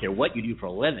 Yeah. I don't care what you do for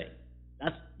a living.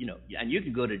 That's and you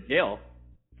can go to jail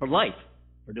for life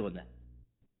for doing that.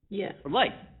 Yeah. For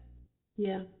life.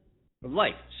 Yeah. For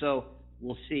life. So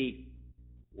we'll see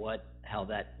how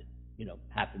that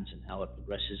happens and how it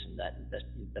progresses and that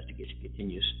investigation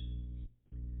continues.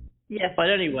 Yeah. But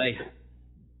anyway.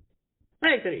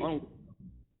 I agree.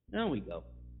 There we go.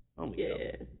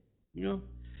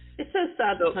 It's so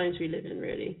sad the times we live in,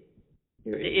 really.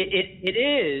 It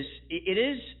is.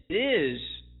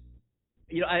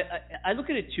 I look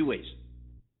at it two ways.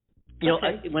 When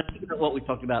I think about what we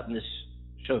talked about in this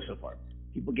show so far,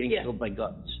 people getting killed by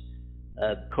guns,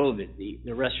 COVID,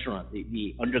 the restaurant,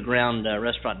 the underground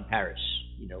restaurant in Paris,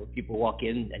 where people walk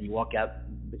in and you walk out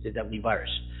with the deadly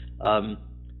virus. But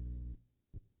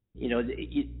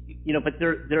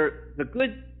they're the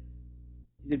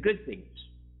good things.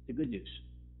 The good news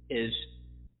is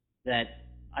that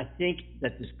I think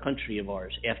that this country of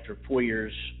ours, after 4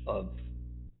 years of,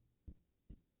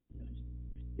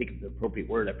 I think of the appropriate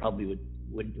word, I probably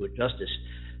wouldn't do it justice.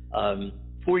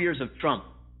 4 years of Trump,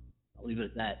 I'll leave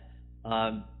it at that.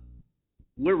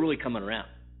 We're really coming around.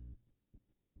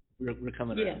 We're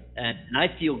coming around, and I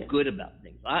feel good about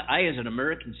things. I, as an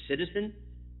American citizen,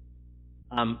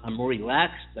 I'm more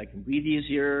relaxed. I can breathe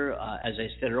easier. As I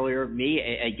said earlier,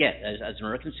 again, as an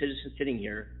American citizen sitting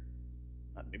here,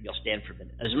 maybe I'll stand for a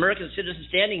minute. As an American citizen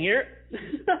standing here,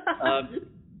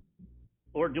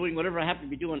 or doing whatever I happen to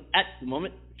be doing at the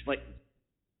moment, which might,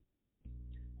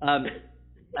 I'm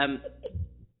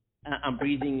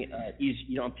breathing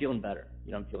easy. I'm feeling better.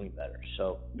 I'm feeling better.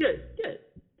 So good. That's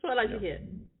what I like to hear.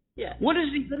 Yeah.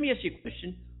 Let me ask you a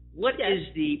question. What is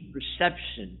the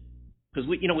perception? Because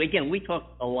we talk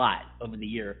a lot over the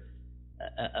year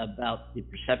about the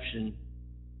perception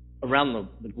around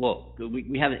the globe.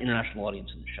 We have an international audience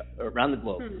in the show around the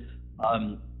globe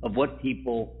of what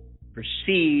people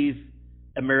perceive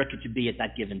America to be at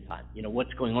that given time.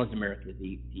 What's going on with America,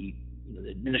 the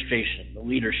administration, the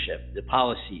leadership, the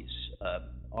policies,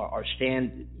 our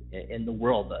stand in the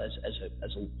world as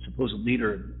a supposed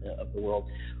leader of the world.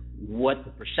 What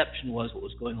the perception was, what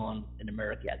was going on in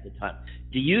America at the time.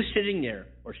 Do you sitting there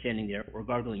or standing there or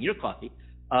gargling your coffee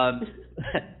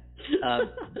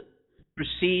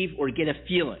perceive or get a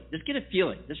feeling,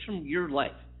 just from your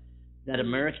life, that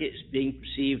America is being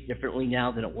perceived differently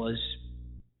now than it was,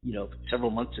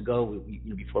 several months ago,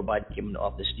 before Biden came into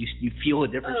office? Do you feel a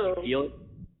difference? Do you feel it?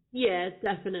 Yeah,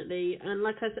 definitely. And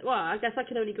like I said, I guess I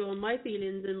can only go on my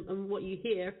feelings and what you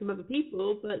hear from other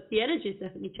people, but the energy's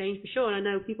definitely changed for sure. And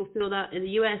I know people feel that in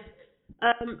the US.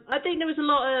 I think there was a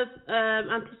lot of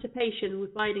anticipation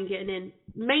with Biden getting in,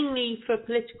 mainly for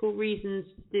political reasons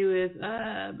to do with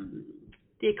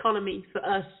the economy for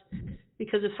us,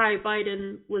 because of how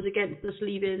Biden was against us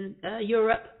leaving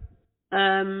Europe,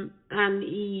 and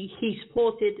he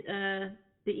supported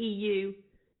the EU.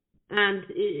 And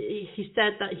he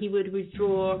said that he would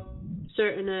withdraw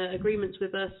certain agreements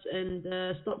with us and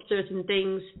stop certain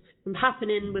things from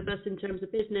happening with us in terms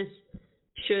of business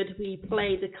should we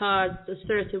play the cards a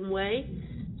certain way.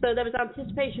 So there was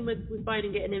anticipation with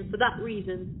Biden getting in for that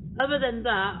reason. Other than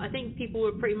that, I think people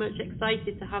were pretty much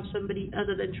excited to have somebody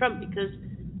other than Trump, because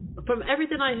from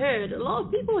everything I heard, a lot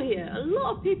of people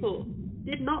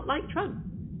did not like Trump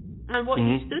and what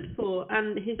he stood for,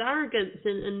 and his arrogance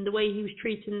and the way he was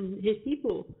treating his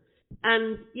people.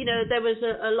 And, there was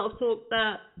a lot of talk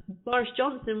that Boris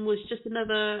Johnson was just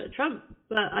another Trump,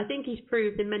 but I think he's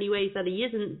proved in many ways that he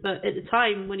isn't. But at the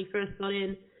time when he first got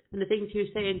in, and the things he was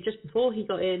saying just before he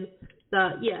got in,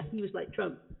 that, he was like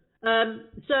Trump.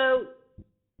 So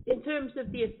in terms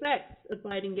of the effects of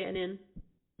Biden getting in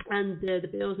and the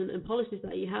bills and policies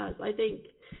that he has, I think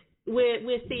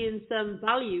we're seeing some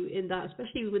value in that,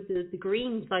 especially with the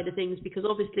green side of things, because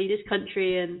obviously this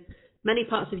country and many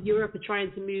parts of Europe are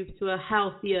trying to move to a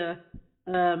healthier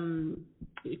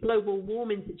global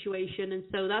warming situation, and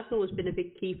so that's always been a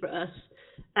big key for us.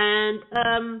 And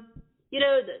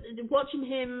watching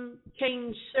him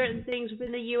change certain things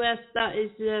within the US, that is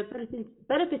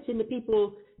benefiting the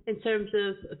people in terms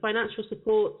of financial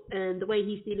support and the way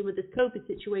he's dealing with this COVID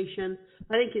situation.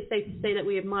 I think it's safe to say that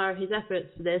we admire his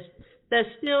efforts for this. There's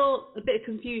still a bit of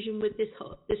confusion with this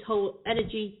whole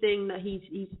energy thing that he's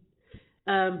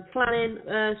planning.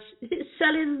 Is it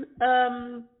selling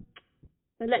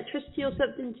electricity or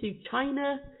something to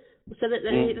China, so that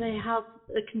they have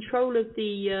control of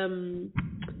the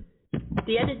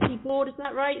energy board? Is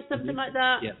that right? Something like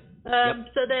that. Yeah.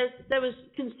 So there was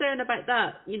concern about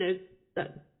that.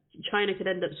 That China could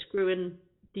end up screwing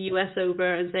the US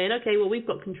over and saying, okay, well, we've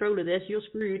got control of this, you're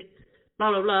screwed,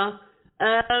 blah, blah, blah.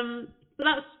 But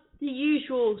that's the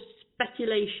usual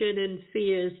speculation and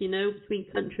fears, between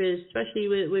countries, especially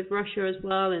with Russia as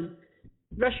well, and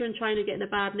Russia and China getting a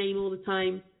bad name all the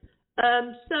time.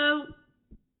 So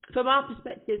from our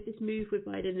perspective, this move with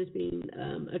Biden has been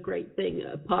a great thing,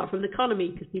 apart from the economy,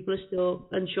 because people are still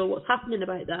unsure what's happening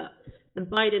about that. And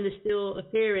Biden is still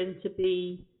appearing to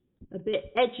be a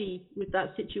bit edgy with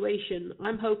that situation.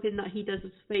 I'm hoping that he does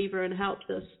us a favor and helps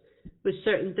us with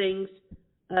certain things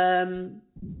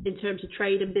in terms of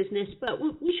trade and business, but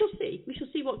we shall see. We shall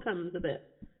see what comes of it.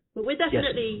 But we're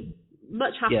definitely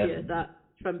much happier that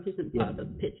Trump isn't part of the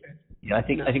picture. Yeah, I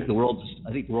think the world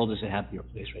is a happier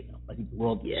place right now. I think the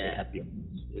world is a happier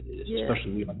place,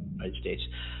 especially we in the United States.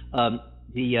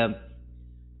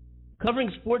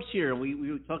 Covering sports here, we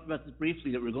talked about this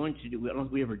briefly, that we're going to do, I don't know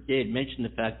if we ever did, mention the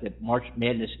fact that March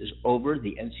Madness is over.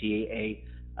 The NCAA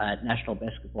national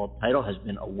basketball title has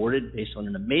been awarded based on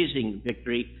an amazing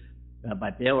victory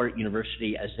by Baylor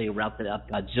University as they routed out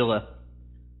Godzilla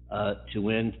to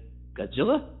win.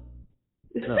 Godzilla?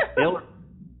 No, Baylor.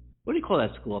 What do you call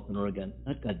that school up in Oregon?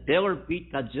 Baylor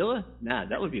beat Godzilla? Nah,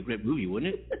 that would be a great movie,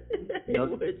 wouldn't it?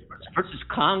 Versus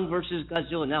Kong versus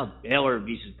Godzilla. Now Baylor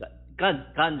versus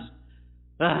Gonzaga,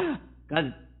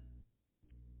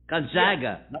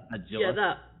 not Godzilla.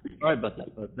 Yeah, Sorry about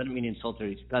that, but I didn't mean to insult her.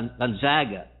 It's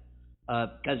Gonzaga.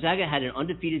 Gonzaga had an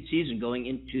undefeated season going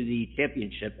into the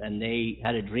championship, and they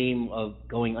had a dream of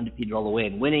going undefeated all the way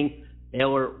and winning.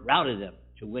 Baylor routed them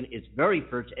to win its very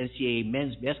first NCAA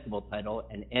men's basketball title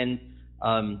and end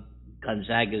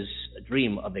Gonzaga's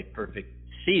dream of a perfect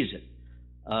season.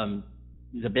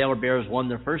 The Baylor Bears won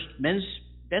their first men's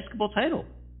basketball title,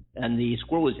 and the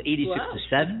score was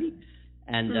 86-70.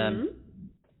 And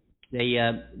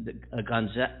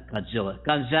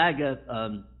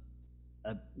Gonzaga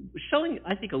showing,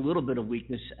 I think, a little bit of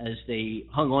weakness as they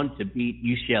hung on to beat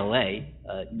UCLA,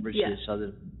 University of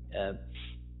Southern,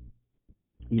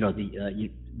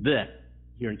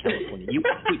 here in California.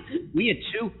 We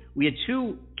had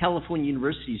two California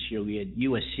universities here. We had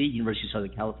USC, University of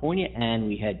Southern California, and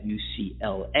we had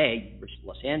UCLA, University of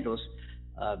Los Angeles.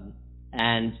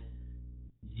 And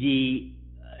the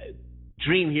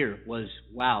dream here was,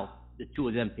 wow, the two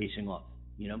of them facing off,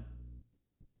 Yes.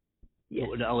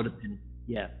 That would have been,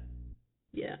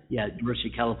 University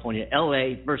of California,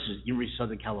 LA versus University of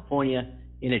Southern California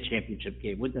in a championship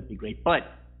game. Wouldn't that be great? But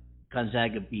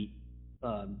Gonzaga beat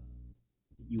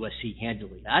USC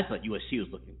handily. I thought USC was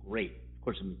looking great. Of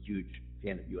course, I'm a huge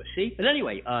fan of USC. But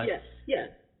anyway,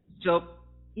 So,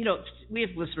 we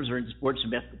have listeners who are into sports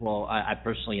and basketball. I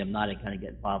personally am not. I kind of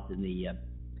get involved in the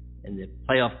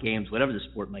playoff games, whatever the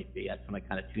sport might be. I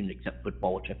kind of tune in, except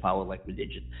football, which I follow like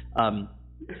religion. And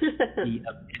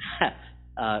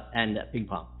ping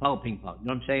pong. Follow ping pong. You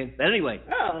know what I'm saying? But anyway.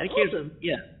 Oh, awesome.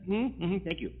 Yeah.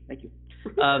 Thank you.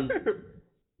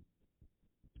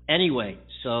 Anyway,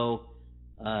 so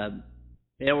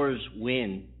Baylor's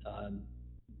win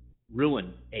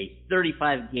ruined a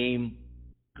 35-game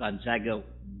Gonzaga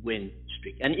win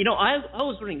streak. And, I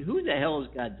was wondering, who the hell is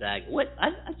Gonzaga? What?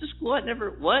 That's a school I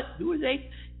never, what? Who are they?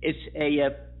 It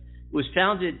was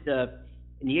founded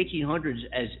in the 1800s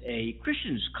as a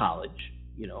Christian's college,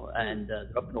 and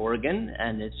they're up in Oregon,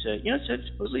 and it's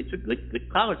supposedly it's a good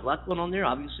college, a lot going on there,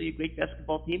 obviously a great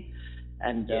basketball team,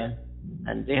 and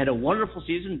they had a wonderful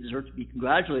season, deserve to be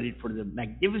congratulated for the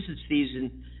magnificent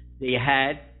season they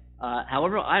had.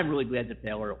 However, I'm really glad that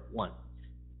Baylor won.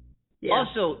 Yeah.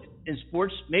 Also, in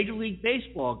sports, Major League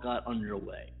Baseball got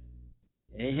underway.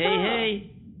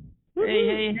 Hey.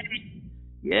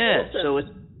 Yeah, so it's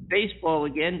baseball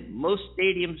again. Most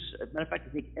stadiums, as a matter of fact,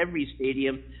 I think every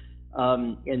stadium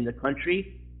in the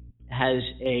country has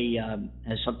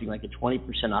something like a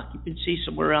 20% occupancy,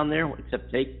 somewhere around there,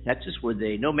 except Texas, where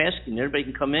they no masking, everybody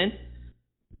can come in.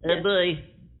 Oh boy.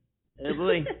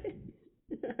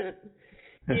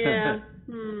 Yeah.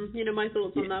 My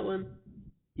thoughts on that one.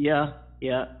 Yeah.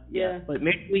 But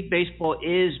Major League Baseball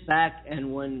is back,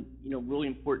 and when really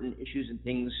important issues and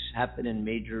things happen and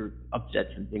major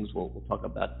upsets and things, we'll talk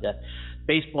about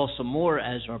baseball some more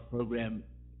as our program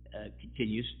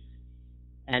continues.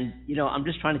 And I'm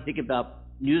just trying to think about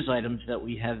news items that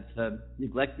we have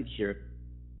neglected here.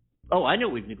 Oh, I know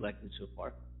we've neglected so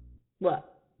far. What?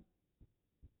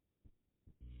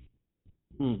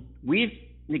 We've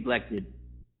neglected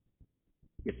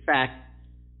the fact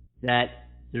that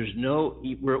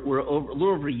we're over a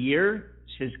little over a year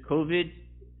since COVID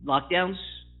lockdowns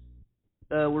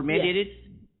were mandated,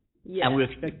 and we're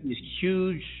expecting this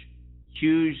huge,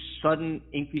 sudden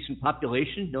increase in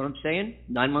population. You know what I'm saying?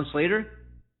 9 months later.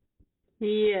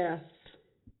 Yes.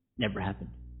 Never happened.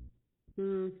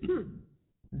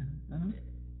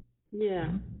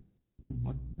 Yeah.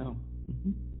 What? No.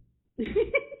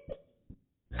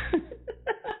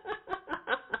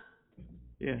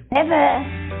 Yeah. Never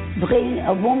bring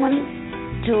a woman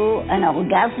to an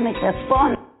orgasmic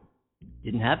response.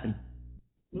 Didn't happen.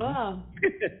 Wow.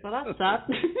 Well, that's sad.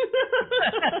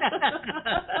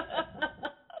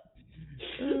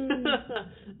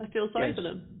 I feel sorry for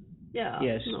them. Yeah.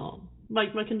 Yes. No. My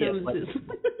condolences.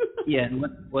 And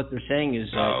what they're saying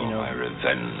is, my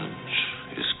revenge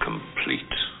is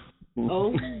complete.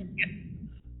 Oh.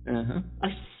 I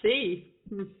see.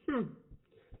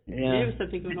 Yeah. There was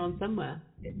something going on somewhere.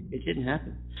 It didn't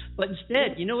happen. But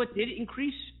instead, you know what did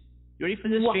increase? You ready for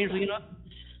this? Strangely enough,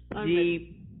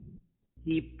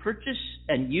 the purchase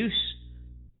and use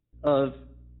of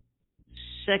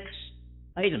sex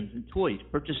items and toys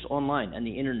purchased online and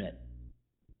the internet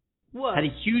had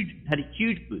a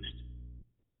huge boost.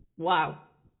 Wow.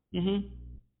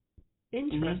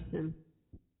 Interesting.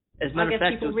 As a matter of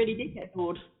fact, people really did get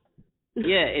bored.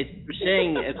 Yeah, they're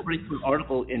saying, according to an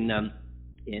article in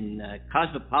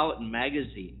Cosmopolitan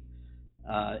magazine,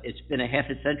 it's been a half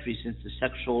a century since the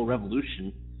sexual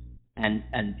revolution,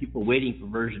 and people waiting for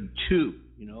version 2,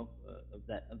 of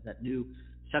that new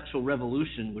sexual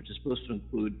revolution, which is supposed to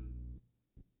include,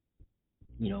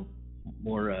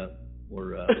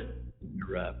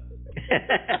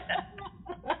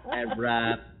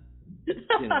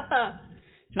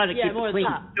 trying to keep a clean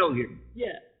show here.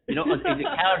 Yeah. The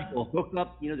casual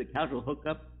hookup. The casual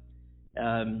hookup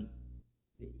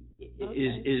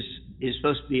is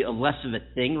supposed to be a less of a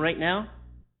thing right now.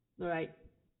 Right.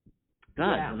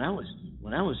 God, yeah.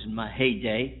 when I was in my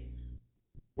heyday,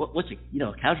 what's a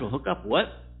casual hookup? What?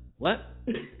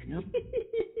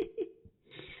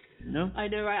 No. I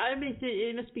know, right? I mean,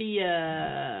 it must be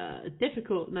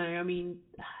difficult now. I mean,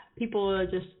 people are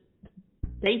just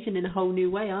dating in a whole new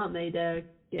way, aren't they? They're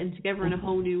getting together in a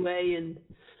whole new way, and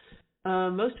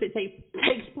most of it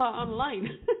takes part online.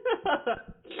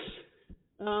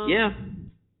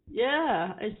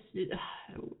 Yeah, it's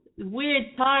a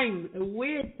weird time,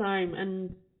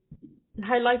 and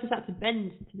how life has had to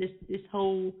bend to this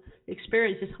whole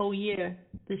experience, this whole year,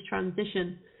 this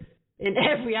transition in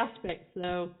every aspect.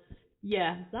 So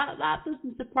yeah, that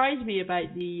doesn't surprise me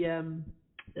about the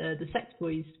sex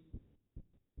toys.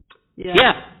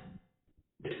 Yeah.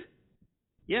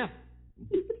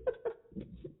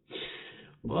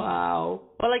 Wow.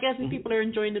 Well, I guess if people are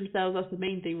enjoying themselves, that's the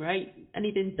main thing, right?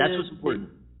 Anything to that's what's important.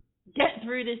 Get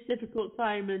through this difficult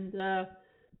time and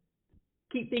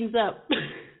keep things up.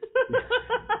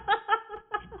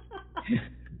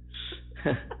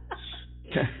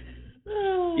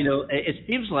 It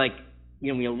seems like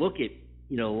when you look at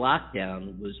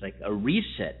lockdown was like a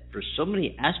reset for so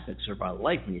many aspects of our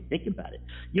life when you think about it.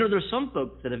 There's some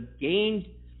folks that have gained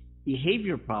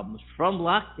behavior problems from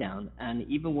lockdown, and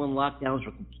even when lockdowns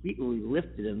were completely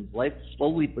lifted and life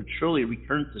slowly but surely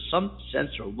returned to some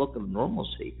sense or look of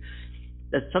normalcy,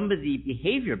 that some of the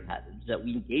behavior patterns that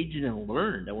we engage in and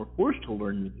learn, that we're forced to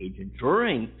learn and engage in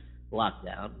during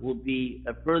lockdown, will be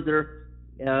further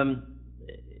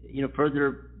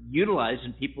utilized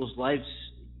in people's lives,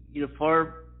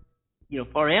 far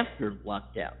after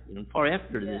lockdown, far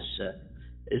after this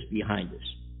is behind us.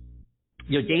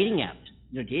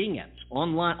 Dating apps,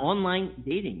 online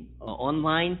dating,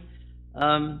 online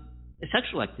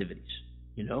sexual activities,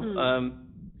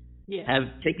 have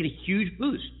taken a huge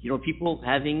boost. People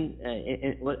having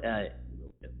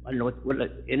I don't know what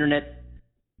internet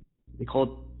they call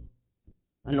it.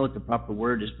 I don't know what the proper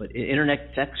word is, but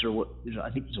internet sex or what? I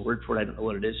think there's a word for it. I don't know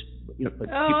what it is. But,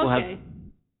 people have.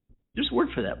 There's a word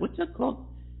for that. What's that called?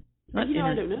 I don't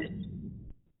know.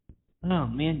 Oh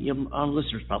man, our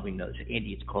listeners probably know.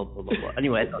 Andy, it's called blah blah blah.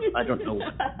 Anyway, I don't know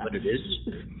what it is,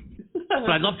 but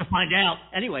I'd love to find out.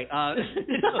 Anyway,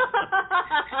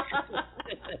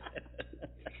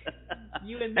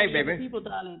 you and many hey, baby. People,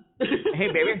 darling. Hey,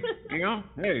 baby.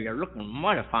 Hey, you're looking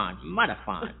mighty fine.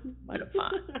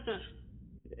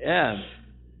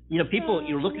 Yeah. People.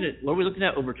 You're looking at what we're looking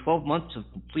at over 12 months of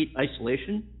complete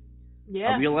isolation.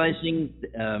 Yeah. Realizing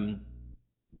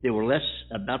they were less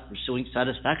about pursuing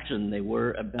satisfaction than they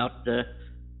were about,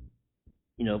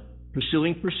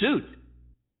 pursuing pursuit.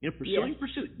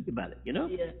 Pursuit. Think about it.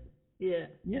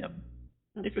 Yeah.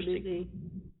 Interesting.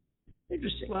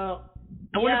 Well,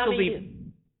 I wonder if there'll be.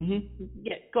 Mm-hmm.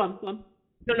 Yeah. Go on.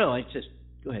 No. I just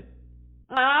go ahead.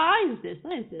 I insist.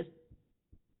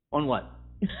 On what?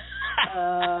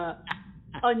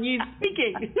 On you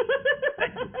speaking.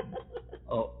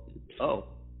 Oh.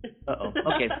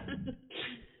 Okay.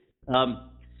 But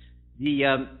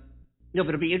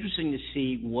it'll be interesting to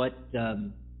see what,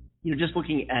 just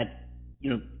looking at,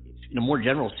 in a more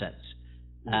general sense,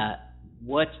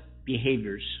 what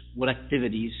behaviors, what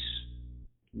activities,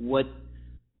 what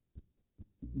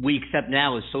we accept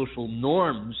now as social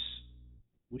norms,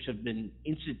 which have been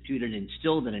instituted,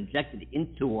 instilled, and injected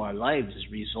into our lives as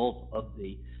a result of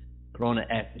the corona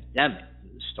epidemic,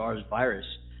 the SARS virus,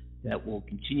 that will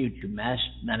continue to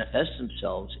manifest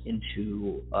themselves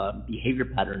into behavior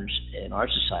patterns in our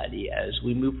society as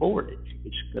we move forward.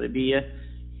 It's going to be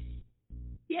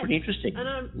pretty interesting. And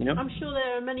I'm sure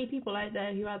there are many people out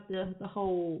there who have the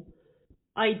whole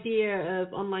idea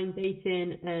of online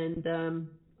dating and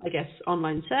I guess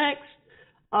online sex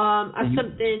as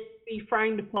something to be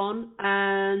frowned upon,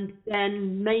 and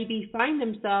then maybe find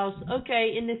themselves,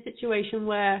 okay, in this situation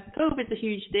where COVID's a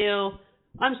huge deal,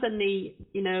 I'm suddenly,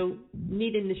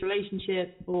 needing this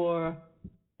relationship or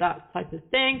that type of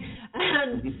thing,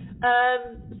 and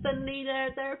suddenly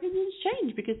their opinions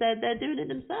change because they're doing it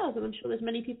themselves. And I'm sure there's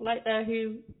many people out there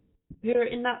who are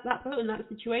in that boat, in that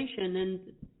situation, and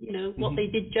what they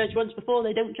did judge once before,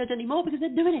 they don't judge anymore because they're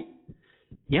doing it.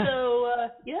 Yeah. So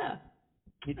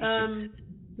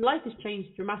life has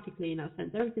changed dramatically in that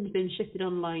sense. Everything's been shifted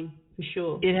online for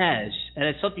sure. It has, and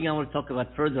it's something I want to talk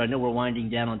about further. I know we're winding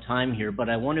down on time here, but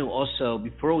I want to also,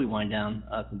 before we wind down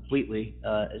completely,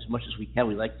 as much as we can,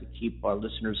 we like to keep our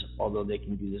listeners, although they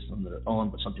can do this on their own,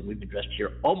 but something we've addressed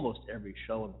here almost every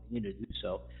show, and we'll continue to do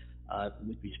so,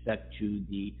 with respect to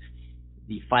the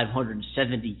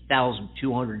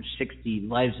 570,260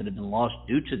 lives that have been lost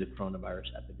due to the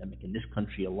coronavirus epidemic in this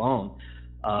country alone.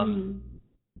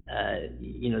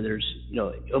 There's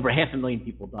over 500,000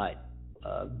 people died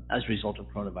as a result of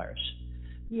coronavirus.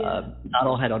 Not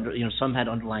all had some had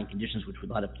underlying conditions which would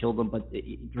not have killed them, but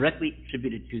directly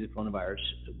attributed to the coronavirus,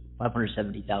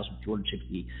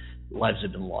 570,260 lives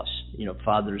have been lost.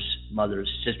 Fathers, mothers,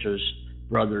 sisters,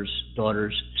 brothers,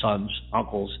 daughters, sons,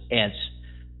 uncles, aunts,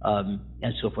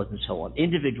 and so forth and so on.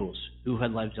 Individuals who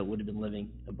had lives that would have been living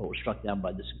but were struck down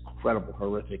by this incredible,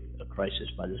 horrific crisis,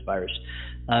 by this virus.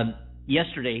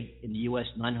 Yesterday in the U.S.,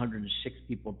 906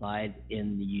 people died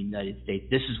in the United States.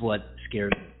 This is what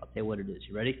scares me. I'll tell you what it is.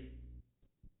 You ready?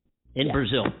 In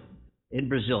Brazil,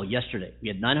 yesterday, we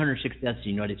had 906 deaths in the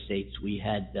United States. We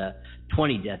had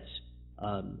 20 deaths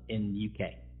in the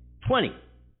U.K. 20.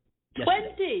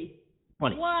 Yesterday.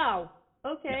 20. Wow.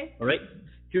 Okay. Yeah. All right.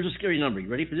 Here's a scary number. You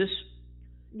ready for this?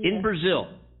 Yeah. In Brazil,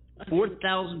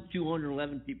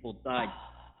 4,211 people died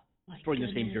during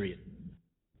the same period.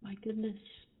 My goodness.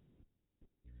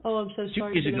 Oh, I'm so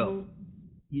sorry. 2 years ago,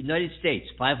 United States,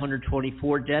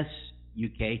 524 deaths.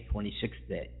 UK, 26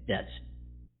 deaths.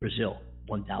 Brazil,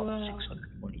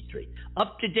 1,623.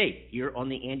 Up to date here on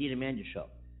the Andy and Amanda show.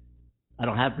 I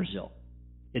don't have Brazil.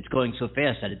 It's going so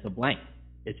fast that it's a blank.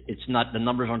 It's not, the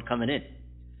numbers aren't coming in. Is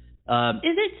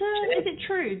it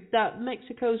true that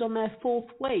Mexico's on their fourth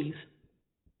wave?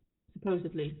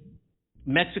 Supposedly.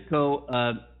 Mexico.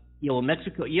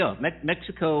 Mexico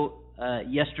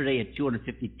yesterday had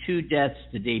 252 deaths.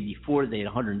 The day before they had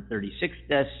 136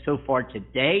 deaths. So far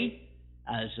today,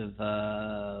 as of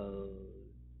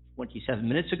 27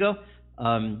 minutes ago,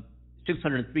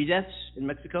 603 deaths in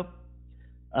Mexico.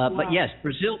 Wow. But yes,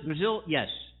 Brazil, yes,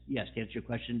 to answer your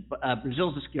question. But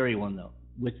Brazil's a scary one though,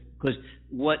 because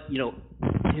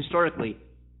historically,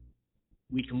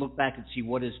 we can look back and see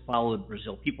what has followed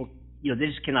Brazil. People, they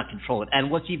just cannot control it.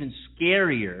 And what's even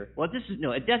scarier, a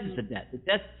death is a death. A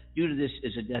death due to this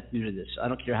is a death due to this. I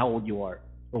don't care how old you are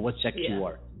or what sex you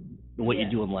are or what you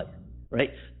do in life,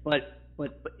 right? But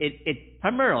it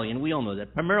primarily, and we all know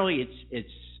that, primarily it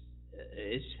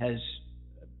has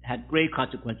had grave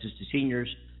consequences to seniors,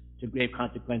 to grave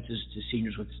consequences to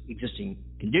seniors with existing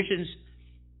conditions,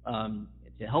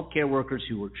 to healthcare workers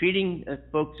who were treating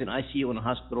folks in ICU and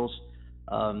hospitals,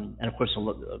 and of course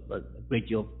a great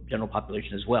deal of general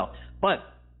population as well. But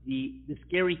the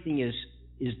scary thing is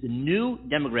the new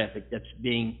demographic that's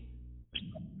being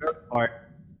part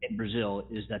in Brazil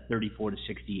is that 34 to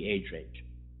 60 age range.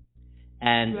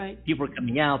 And people are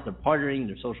coming out, they're partying,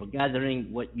 they're social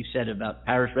gathering. What you said about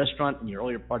Paris Restaurant in your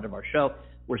earlier part of our show,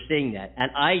 we're seeing that.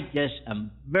 And I just am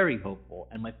very hopeful,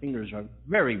 and my fingers are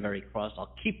very, very crossed.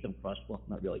 I'll keep them crossed. Well,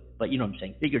 not really, but you know what I'm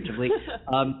saying, figuratively,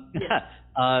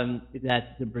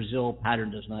 that the Brazil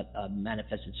pattern does not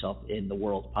manifest itself in the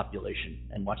world population,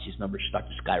 and watch these numbers start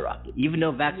to skyrocket. Even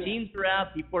though vaccines are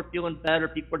out, people are feeling better,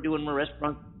 people are doing more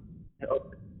restaurants.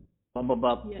 Blah, blah,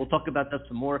 blah. We'll talk about that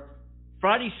some more.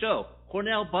 Friday show,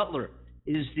 Cornell Butler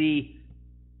is the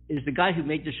guy who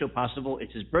made this show possible.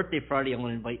 It's his birthday Friday. I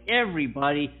want to invite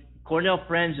everybody, Cornell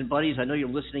friends and buddies. I know you're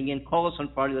listening in. Call us on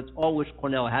Friday. Let's all wish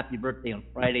Cornell a happy birthday on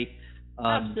Friday.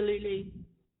 Absolutely.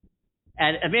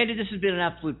 And Amanda, this has been an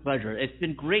absolute pleasure. It's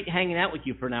been great hanging out with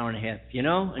you for an hour and a half,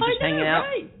 and just hanging out,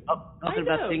 talking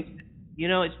about things.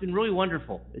 It's been really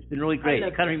wonderful. It's been really great.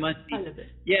 It kind of reminds me. I love it.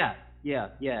 Yeah.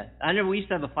 I remember we used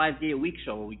to have a 5-day-a-week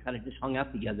show where we kind of just hung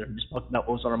out together and just talked about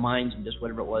what was on our minds and just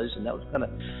whatever it was, and that was kind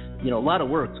of, a lot of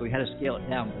work, so we had to scale it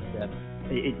down. But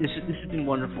this has been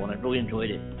wonderful, and I've really enjoyed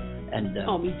it. And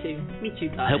me too,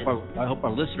 guys. I hope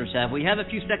our listeners have. We have a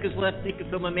few seconds left. Take it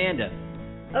from Amanda.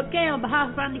 Okay, on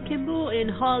behalf of Andy Kimball in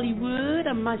Hollywood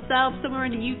and myself somewhere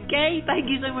in the UK, thank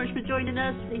you so much for joining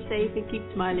us. Stay safe and keep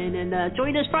smiling, and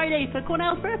join us Friday for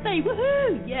Cornell's birthday.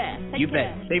 Woohoo! Yeah. You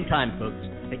bet. Same time, folks.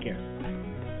 Take care.